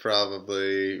is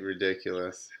probably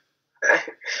ridiculous.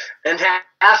 And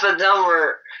half of them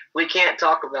we can't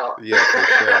talk about. Yeah, for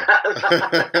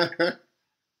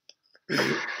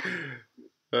sure.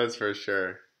 That's for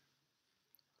sure.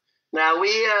 Now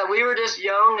we were just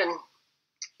young, and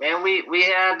man, we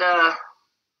had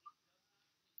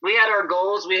our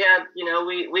goals. We had, you know,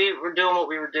 we were doing what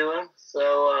we were doing.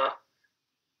 So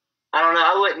I don't know.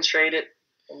 I wouldn't trade it.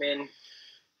 I mean,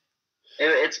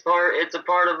 it's a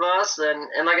part of us, and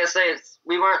like I say,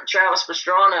 we weren't Travis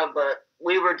Pastrana, but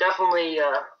we were definitely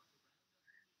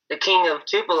the king of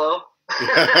Tupelo.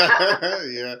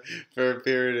 Yeah, for a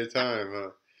period of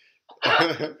time,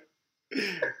 huh?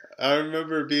 I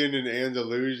remember being in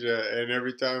Andalusia, and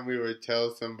every time we would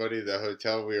tell somebody the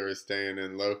hotel we were staying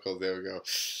in local, they would go,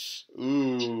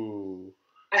 "Ooh."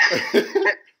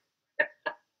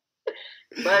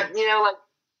 But you know, like,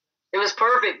 it was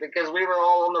perfect because we were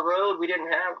all on the road. We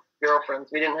didn't have girlfriends.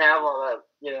 We didn't have all that,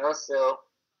 you know. So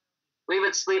we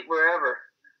would sleep wherever.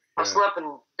 I've Yeah. slept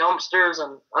in dumpsters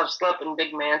and I've slept in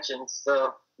big mansions,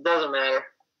 so it doesn't matter.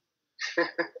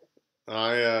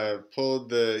 I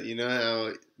pulled you know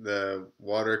how the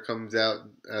water comes out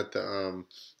at the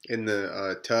in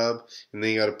the tub, and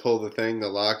then you got to pull the thing to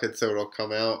lock it so it'll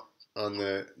come out on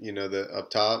the, you know, the up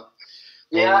top.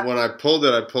 Well, Yeah. when I pulled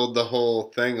the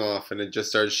whole thing off, and it just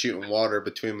started shooting water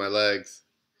between my legs.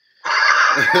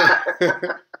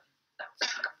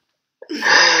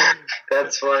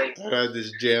 That's funny. I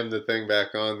just jammed the thing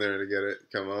back on there to get it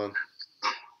come on.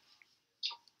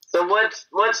 So what's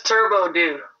Turbo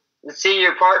do? Is he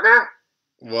your partner?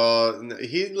 Well,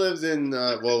 he lives in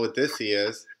well, with this he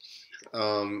is.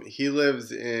 He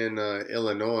lives in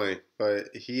Illinois, but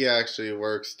he actually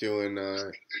works doing.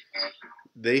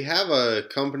 They have a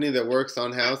company that works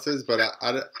on houses, but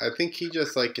I think he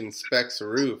just like inspects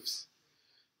roofs.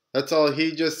 That's all.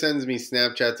 He just sends me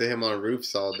Snapchats of him on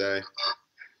roofs all day.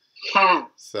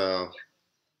 So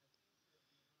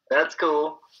That's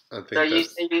cool. I think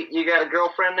So you got a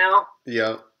girlfriend now?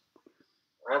 Yeah.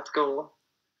 That's cool.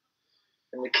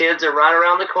 And the kids are right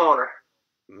around the corner.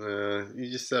 You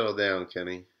just settle down,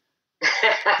 Kenny.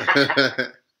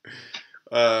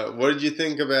 What did you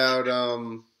think about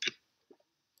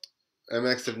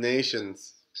MX of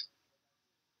Nations?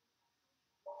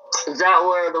 Is that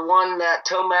where the one that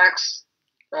Tomac's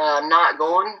not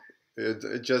going?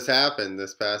 It just happened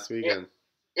this past weekend.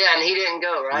 Yeah, and he didn't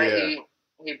go, right?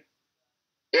 Yeah.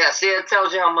 Yeah, see, it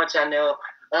tells you how much I know.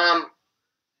 I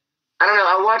don't know.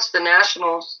 I watched the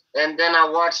Nationals, and then I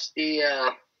watched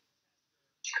the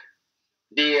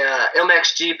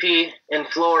MXGP in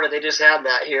Florida. They just had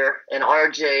that here in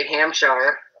RJ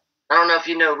Hampshire. I don't know if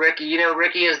you know Ricky. You know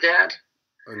Ricky, his dad?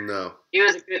 No. He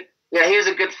was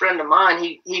a good friend of mine.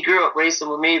 He grew up racing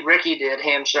with me. Ricky did,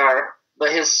 Hampshire.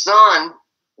 But his son,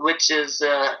 which is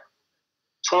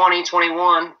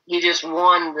 2021, he just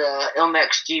won the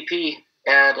MXGP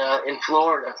in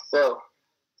Florida. So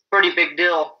pretty big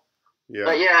deal. Yeah.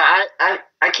 But yeah, I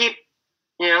keep,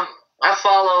 you know, I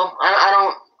follow.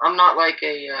 I'm not like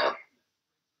a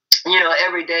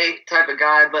everyday type of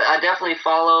guy, but I definitely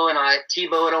follow, and I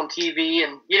TiVo it on TV,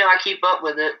 and I keep up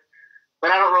with it.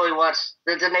 But I don't really watch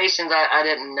the Nations. I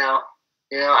didn't know.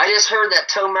 I just heard that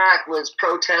Tomac was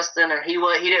protesting, and he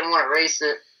didn't want to race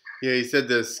it. Yeah, he said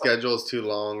the schedule's too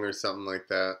long or something like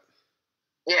that.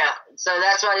 Yeah, so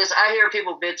that's why I hear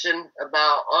people bitching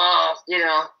about, I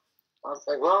was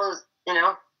like, well,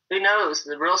 who knows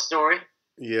the real story?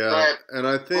 Yeah, and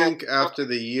I think after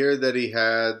the year that he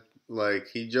had, like,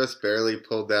 he just barely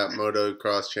pulled that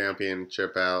motocross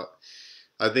championship out.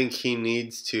 I think he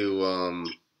needs to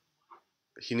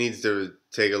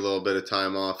take a little bit of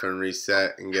time off and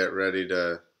reset and get ready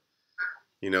to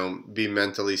be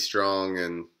mentally strong.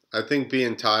 And I think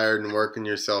being tired and working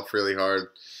yourself really hard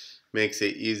makes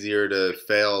it easier to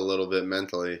fail a little bit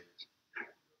mentally.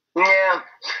 Yeah.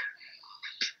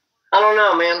 I don't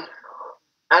know, man.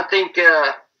 I think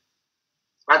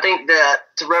that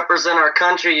to represent our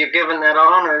country, you're given that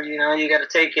honor. You got to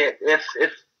take it. If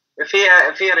he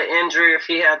had an injury, if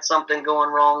he had something going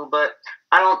wrong, but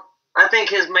I think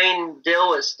his main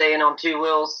deal is staying on two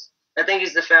wheels. I think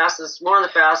he's the fastest, one of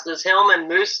the fastest. Him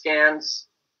and Musquins,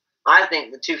 I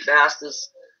think the two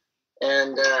fastest,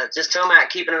 and just Tomac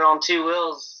keeping it on two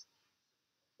wheels.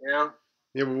 Yeah,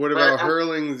 but what about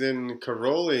Herlings and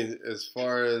Caroli as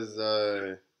far as?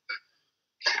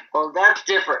 Well, that's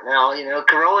different now.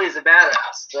 Caroli's a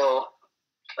badass, so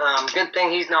good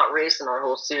thing he's not racing our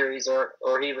whole series, or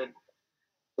he would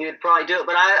probably do it.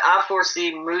 But I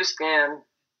foresee Musquin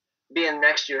being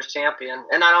next year's champion,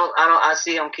 and I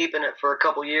see him keeping it for a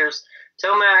couple years.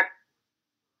 Tomac,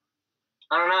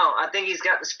 I don't know. I think he's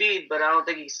got the speed, but I don't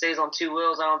think he stays on two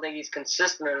wheels. I don't think he's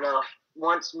consistent enough.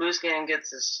 Once Musquin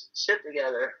gets his shit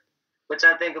together, which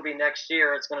I think will be next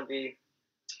year, it's kind of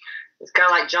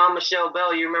like Jean-Michel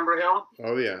Bell. You remember him?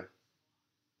 Oh yeah.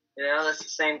 That's the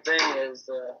same thing as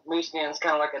Musquin's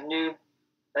kind of like a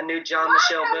new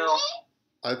Jean-Michel Bell.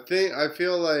 I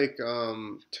feel like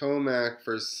Tomac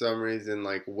for some reason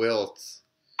like wilts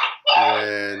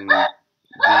when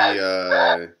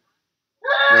when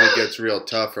it gets real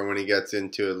tough, or when he gets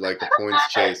into like a points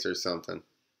chase or something.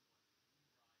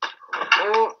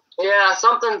 Yeah,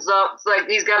 something's up. It's like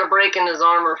he's got a break in his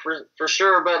armor for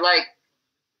sure. But like,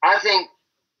 I think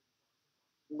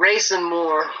racing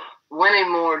more,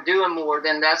 winning more, doing more,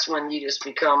 then that's when you just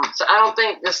become. So I don't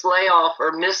think this layoff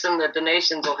or missing the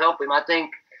donations will help him. I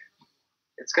think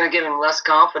it's going to give him less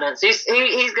confidence. He's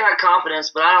got confidence,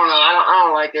 but I don't know. I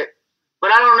don't like it.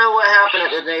 But I don't know what happened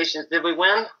at the donations. Did we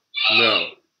win?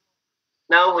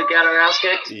 No, we got our ass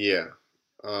kicked. Yeah.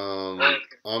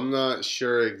 I'm not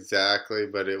sure exactly,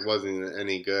 but it wasn't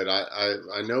any good.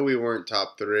 I know we weren't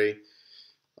top 3.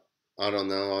 I don't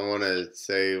know. I want to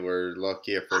say we're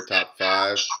lucky if we're top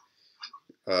 5.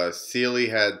 Sealy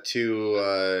had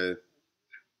 2.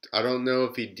 I don't know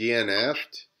if he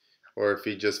DNF'd or if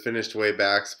he just finished way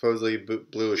back. Supposedly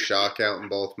blew a shock out in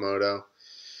both moto.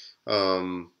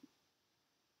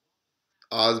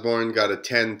 Osborne got a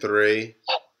 10-3.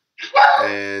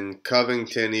 And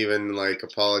Covington even like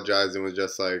apologized and was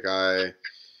just like, I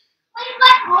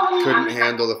couldn't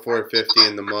handle the 450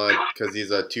 in the mud because he's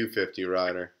a 250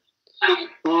 rider. So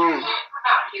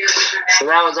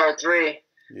that was our 3.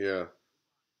 Yeah.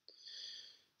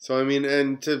 So I mean,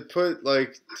 and to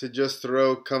just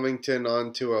throw Covington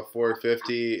onto a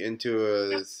 450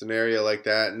 into a scenario like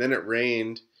that, and then it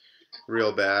rained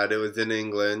real bad. It was in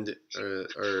England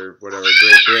or whatever,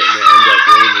 Great Britain. It ended up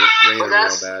raining real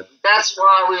bad. That's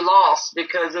why we lost,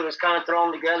 because it was kind of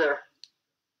thrown together.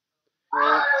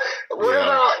 What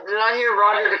about? Did I hear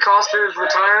Roger DeCoster is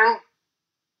retiring?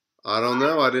 I don't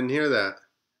know. I didn't hear that.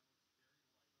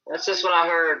 That's just what I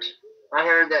heard. I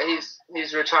heard that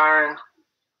he's retiring.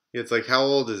 It's like, how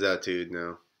old is that dude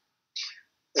now?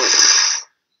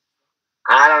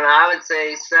 I don't know. I would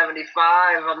say 75.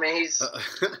 I mean,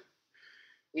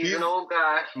 he's an old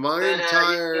guy. My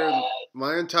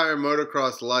entire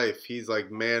motocross life, he's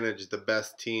like managed the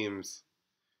best teams.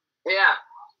 Yeah.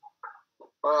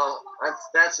 Well,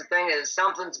 that's the thing, is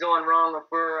something's going wrong. If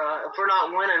we're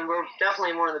not winning, we're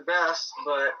definitely one of the best.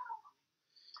 But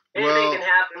anything can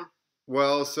happen.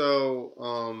 Well, so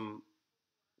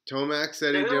Tomac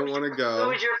said he didn't want to go. Who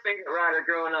was your favorite rider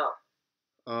growing up?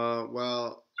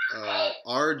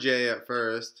 RJ at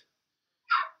first.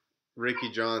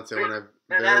 Ricky Johnson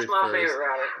that's my favorite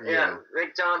rider. Yeah,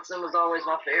 Rick Johnson was always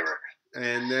my favorite.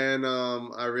 And then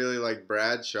I really like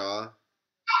Bradshaw.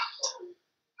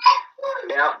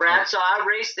 Yeah, Bradshaw. I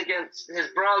raced against his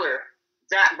brother,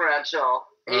 Zach Bradshaw.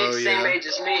 He's the same age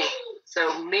as me.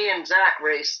 So me and Zach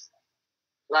raced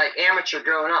like amateur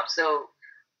growing up. So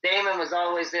Damon was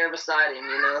always there beside him,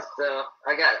 So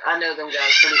I know them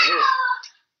guys pretty good.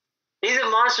 He's a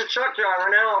monster truck driver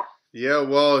now. Yeah,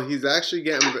 well, he's actually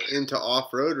getting into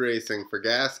off-road racing for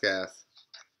Gas.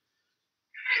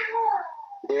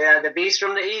 Yeah, the beast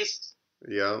from the east.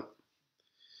 Yeah.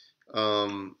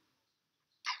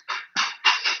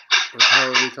 What the hell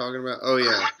are we talking about? Oh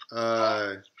yeah.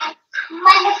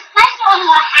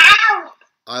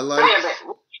 I like. What are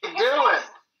you doing?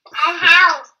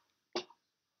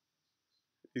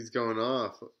 He's going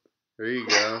off. There you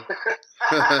go.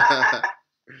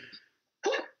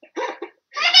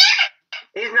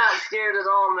 He's not scared at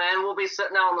all, man. We'll be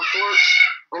sitting out on the porch,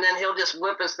 and then he'll just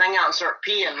whip his thing out and start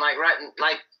peeing,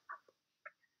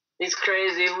 He's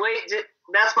crazy. Wait,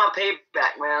 that's my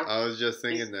payback, man. I was just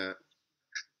thinking that.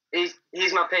 He's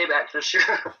my payback for sure.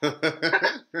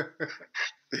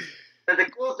 But the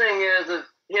cool thing is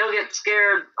he'll get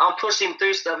scared. I'll push him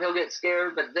through stuff. He'll get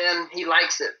scared, but then he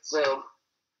likes it. So,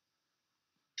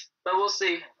 but we'll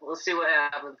see. We'll see what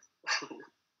happens.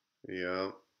 Yeah,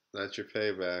 that's your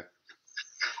payback.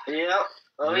 Yep.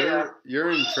 Oh yeah. You're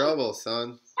in trouble,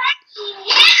 son.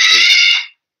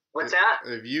 What's that?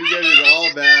 If you get it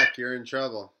all back, you're in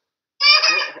trouble.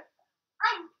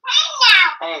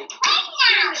 Hey.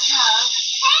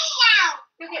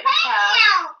 You get the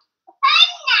tub.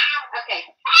 Okay.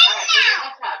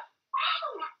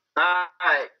 All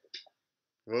right.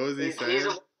 What was he saying? He's a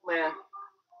man.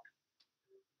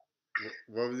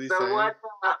 What was he So saying? what?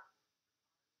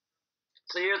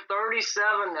 So you're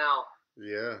 37 now.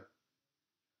 Yeah.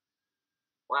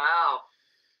 Wow.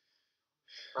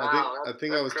 I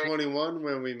think I was crazy. 21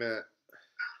 when we met.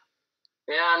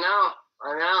 Yeah, I know.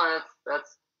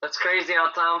 That's crazy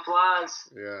how time flies.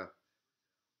 Yeah.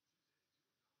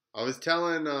 I was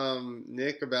telling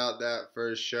Nick about that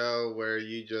first show where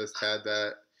you just had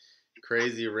that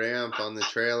crazy ramp on the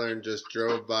trailer and just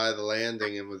drove by the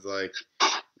landing and was like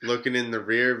looking in the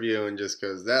rear view and just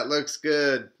goes, "That looks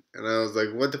good." And I was like,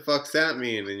 "What the fuck's that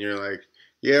mean?" And you're like,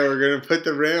 "Yeah, we're gonna put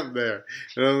the ramp there."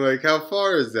 And I'm like, "How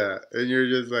far is that?" And you're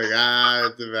just like,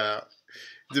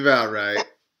 it's about right.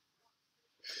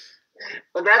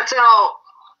 But that's how,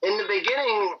 in the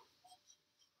beginning,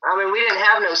 I mean, we didn't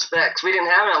have no specs. We didn't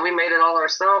have it. We made it all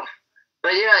ourselves.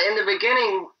 But yeah, in the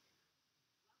beginning,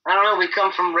 I don't know, we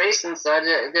come from racing, so it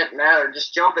didn't matter.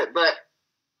 Just jump it. But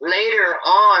later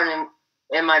on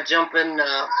in my jumping,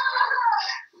 I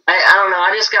don't know,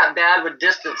 I just got bad with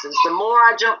distances. The more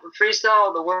I jumped with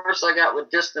freestyle, the worse I got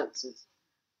with distances.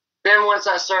 Then once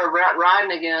I started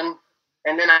riding again,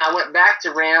 and then I went back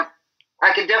to ramp,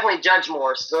 I could definitely judge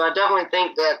more. So I definitely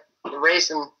think that the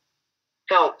racing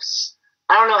helps.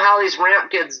 I don't know how these ramp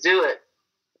kids do it.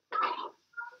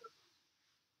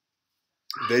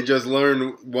 They just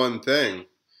learn one thing,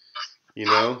 you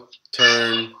know?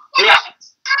 Turn, Yeah.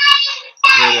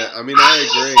 hit it. I mean, I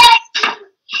agree.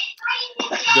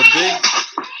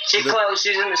 She's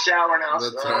in the shower now, so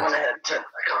That's I right. went ahead and turned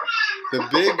it back on. The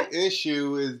big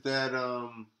issue is that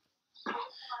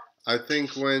I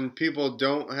think when people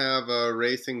don't have a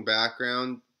racing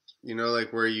background, you know,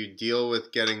 like where you deal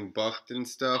with getting bucked and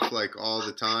stuff like all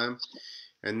the time,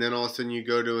 and then all of a sudden you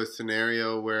go to a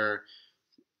scenario where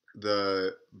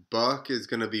the buck is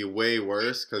going to be way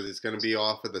worse because it's going to be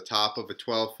off of the top of a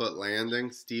 12-foot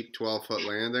landing, steep 12-foot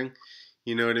landing.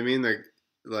 You know what I mean?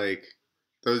 Like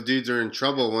those dudes are in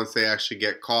trouble once they actually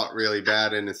get caught really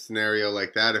bad in a scenario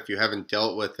like that if you haven't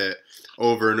dealt with it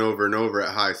over and over and over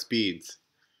at high speeds.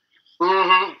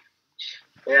 Mm-hmm.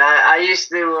 Yeah, I used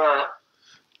to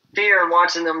fear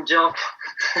watching them jump.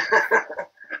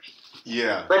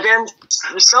 Yeah. But then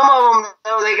some of them,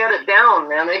 though, they got it down,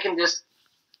 man. They can hit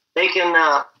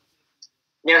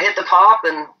the pop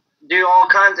and do all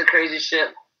kinds of crazy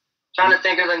shit. Trying to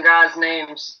think of them guys'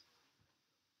 names.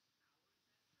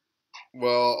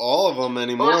 Well, all of them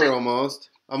anymore, almost.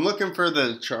 I'm looking for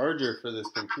the charger for this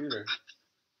computer.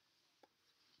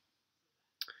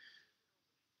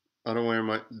 I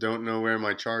don't know where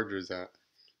my charger's at.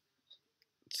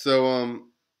 So,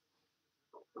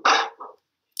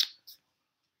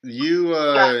 you,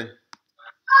 there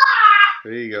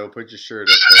you go. Put your shirt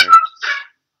up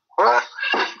there.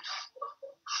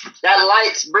 That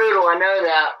light's brutal, I know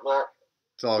that, but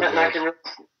It's all nothing I good.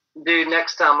 can do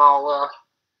next time. I'll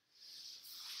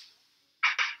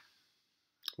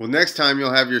Well, next time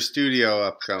you'll have your studio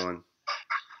up going.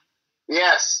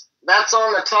 yes, that's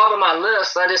on the top of my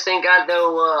list. I just ain't got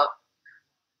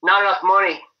not enough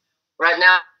money right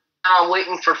now. I'm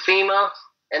waiting for FEMA,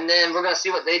 and then we're gonna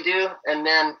see what they do, and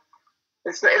then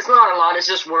it's not a lot. It's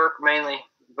just work mainly,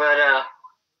 but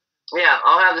yeah,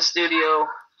 I'll have the studio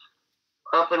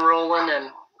up and rolling,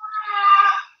 and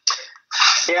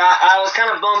yeah, I was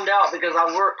kind of bummed out because I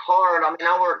worked hard. I mean,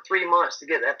 I worked 3 months to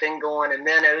get that thing going, and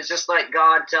then it was just like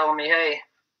God telling me, "Hey,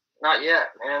 not yet,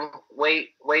 man. Wait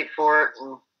for it."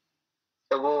 And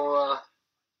so we'll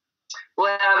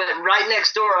have it right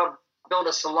next door. I'll build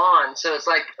a salon, so it's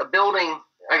like a building.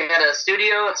 I got a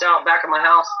studio. It's out back of my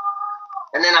house,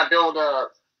 and then I build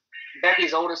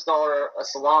Becky's oldest daughter a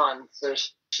salon, so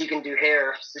she can do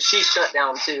hair. So she's shut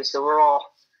down too. So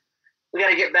we got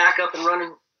to get back up and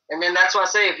running. And then that's why I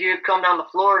say, if you come down to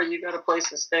Florida, you got a place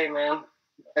to stay, man.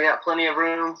 I got plenty of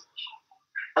room.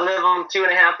 I live on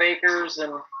 2.5 acres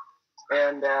and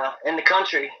in the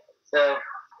country, so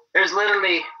there's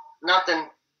literally nothing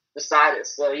beside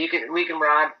us. So we can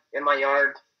ride in my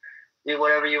yard. do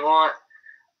whatever you want.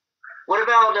 What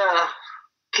about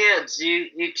kids?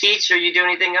 You teach or you do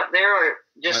anything up there, or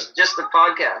just the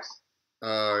podcast?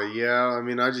 Yeah. I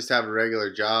mean, I just have a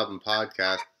regular job and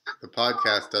podcast. The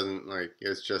podcast doesn't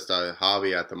it's just a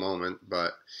hobby at the moment.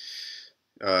 But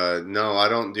no, I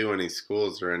don't do any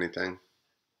schools or anything.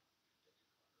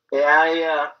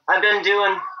 Yeah, I've been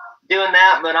doing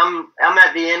that, but I'm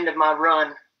at the end of my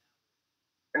run,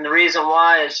 and the reason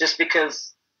why is just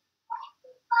because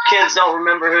kids don't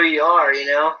remember who you are. You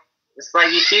know, it's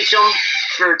like you teach them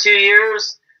for 2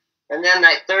 years, and then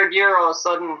that third year, all of a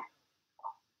sudden,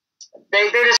 they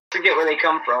just forget where they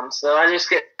come from. So I just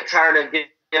get tired of giving.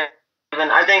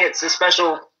 I think it's a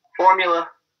special formula,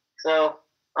 so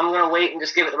I'm gonna wait and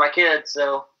just give it to my kids.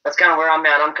 So that's kind of where I'm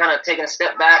at. I'm kind of taking a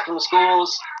step back from the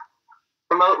schools,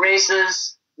 promote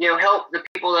races, help the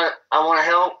people that I want to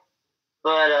help,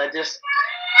 but just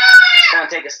kind of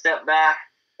take a step back.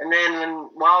 And then when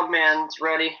Wildman's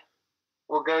ready,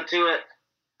 we'll go to it.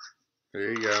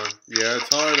 There you go. Yeah, it's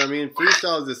hard. I mean,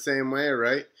 freestyle is the same way,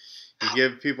 right? You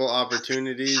give people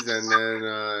opportunities, and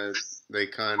then they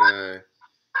kind of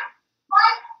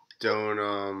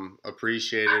don't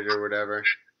appreciate it or whatever.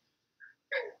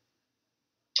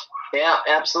 Yeah,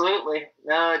 absolutely.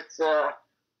 No, it's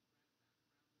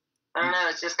I don't know.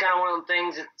 It's just kind of one of the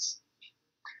things.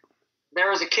 There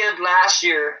was a kid last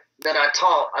year that I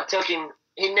taught. I took him.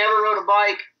 He never rode a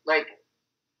bike. Like,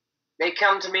 they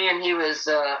come to me and he was,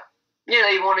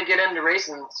 he wanted to get into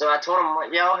racing. So I told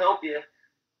him, yeah, I'll help you.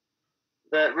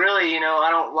 But really, I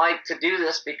don't like to do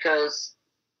this because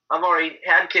I've already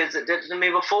had kids that did it to me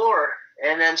before.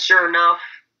 And then sure enough,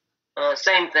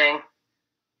 same thing.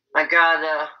 I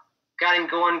got him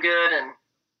going good,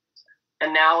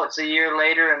 and now it's a year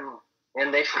later,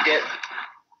 and they forget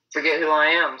who I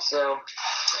am. So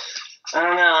I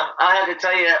don't know. I had to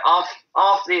tell you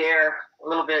off the air a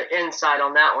little bit insight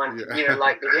on that one. Yeah. You would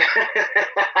like to hear.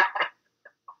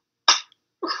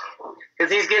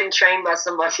 Because he's getting trained by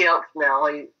somebody else now.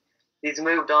 He's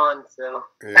moved on. So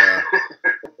yeah,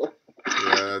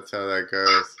 that's how that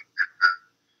goes.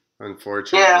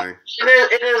 Unfortunately. Yeah,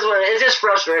 it is what it's just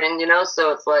frustrating,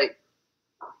 So it's like,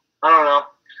 I don't know.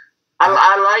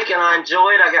 I like and I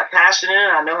enjoy it. I got passionate.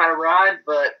 I know how to ride,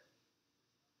 but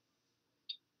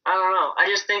I don't know. I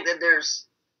just think that there's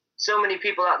so many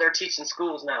people out there teaching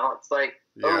schools now. It's like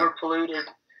over polluted.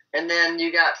 And then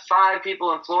you got 5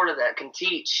 people in Florida that can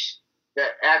teach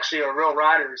that actually are real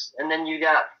riders. And then you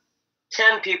got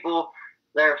 10 people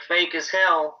that are fake as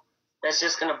hell that's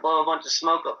just going to blow a bunch of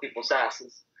smoke up people's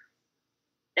asses.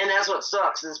 And that's what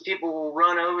sucks is people will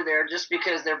run over there just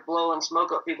because they're blowing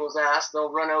smoke up people's ass.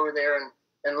 They'll run over there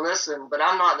and listen. But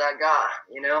I'm not that guy,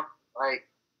 Like,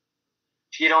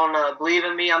 if you don't believe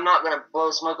in me, I'm not going to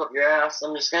blow smoke up your ass.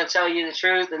 I'm just going to tell you the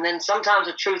truth. And then sometimes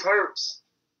the truth hurts.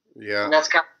 Yeah. And that's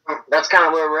kind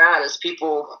of where we're at is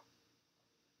people,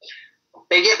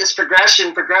 they get this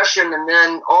progression, and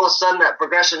then all of a sudden that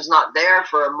progression's not there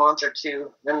for a month or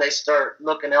two. Then they start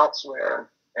looking elsewhere.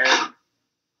 And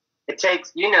it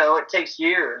takes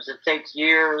years. It takes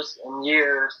years and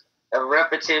years of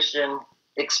repetition,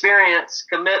 experience,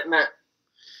 commitment.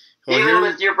 Well, even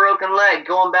with your broken leg,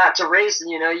 going back to racing,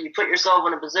 you put yourself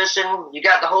in a position, you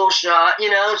got the whole shot,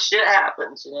 shit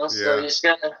happens, so you just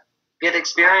gotta get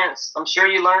experience. I'm sure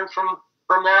you learned from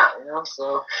that,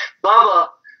 so Bubba,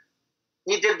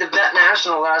 he did the Vet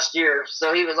National last year,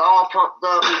 so he was all pumped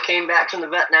up. He came back from the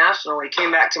Vet National, he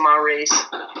came back to my race.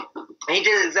 He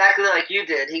did exactly like you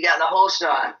did. He got the whole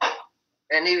shot,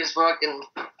 and he was fucking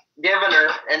giving her,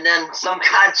 and then some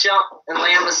guy jumped and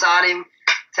landed beside him,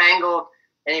 tangled,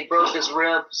 and he broke his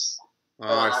ribs. Oh,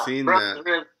 I've seen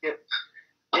that.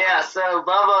 Yeah, so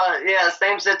Bubba,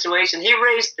 same situation. He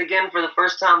raced again for the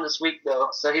first time this week, though,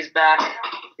 so he's back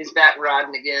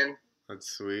riding again. That's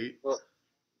sweet. But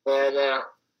I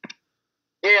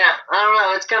don't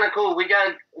know. It's kind of cool. We got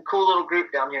a cool little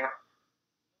group down here.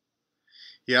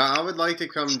 Yeah, I would like to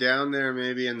come down there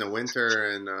maybe in the winter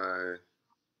and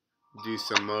do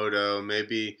some moto,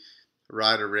 maybe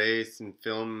ride a race and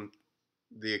film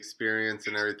the experience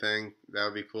and everything. That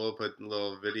would be cool. Put a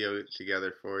little video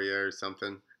together for you or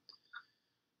something.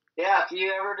 Yeah, if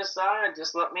you ever decide,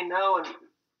 just let me know, and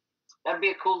that'd be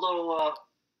a cool little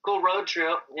cool road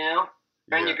trip.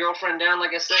 Bring your girlfriend down.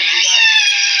 Like I said,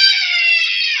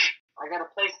 I got a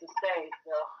place to stay.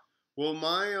 So. Well,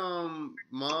 my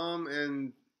mom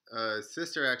and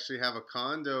sister actually have a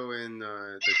condo in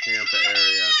the Tampa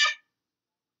area.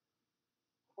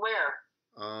 Where?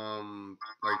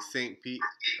 Like St. Pete,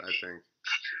 I think.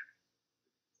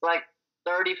 Like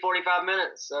 30, 45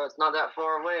 minutes, so it's not that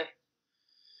far away.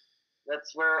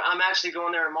 That's where I'm actually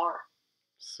going there tomorrow.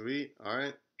 Sweet. All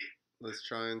right. Let's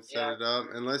try and set Yeah. it up,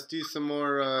 and let's do some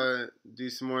more of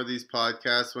these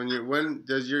podcasts. When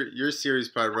does your series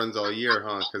probably runs all year,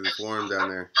 huh? Because it's warm down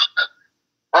there.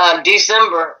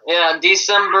 December. Yeah,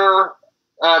 December.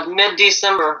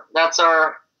 Mid-December. That's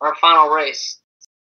our final race.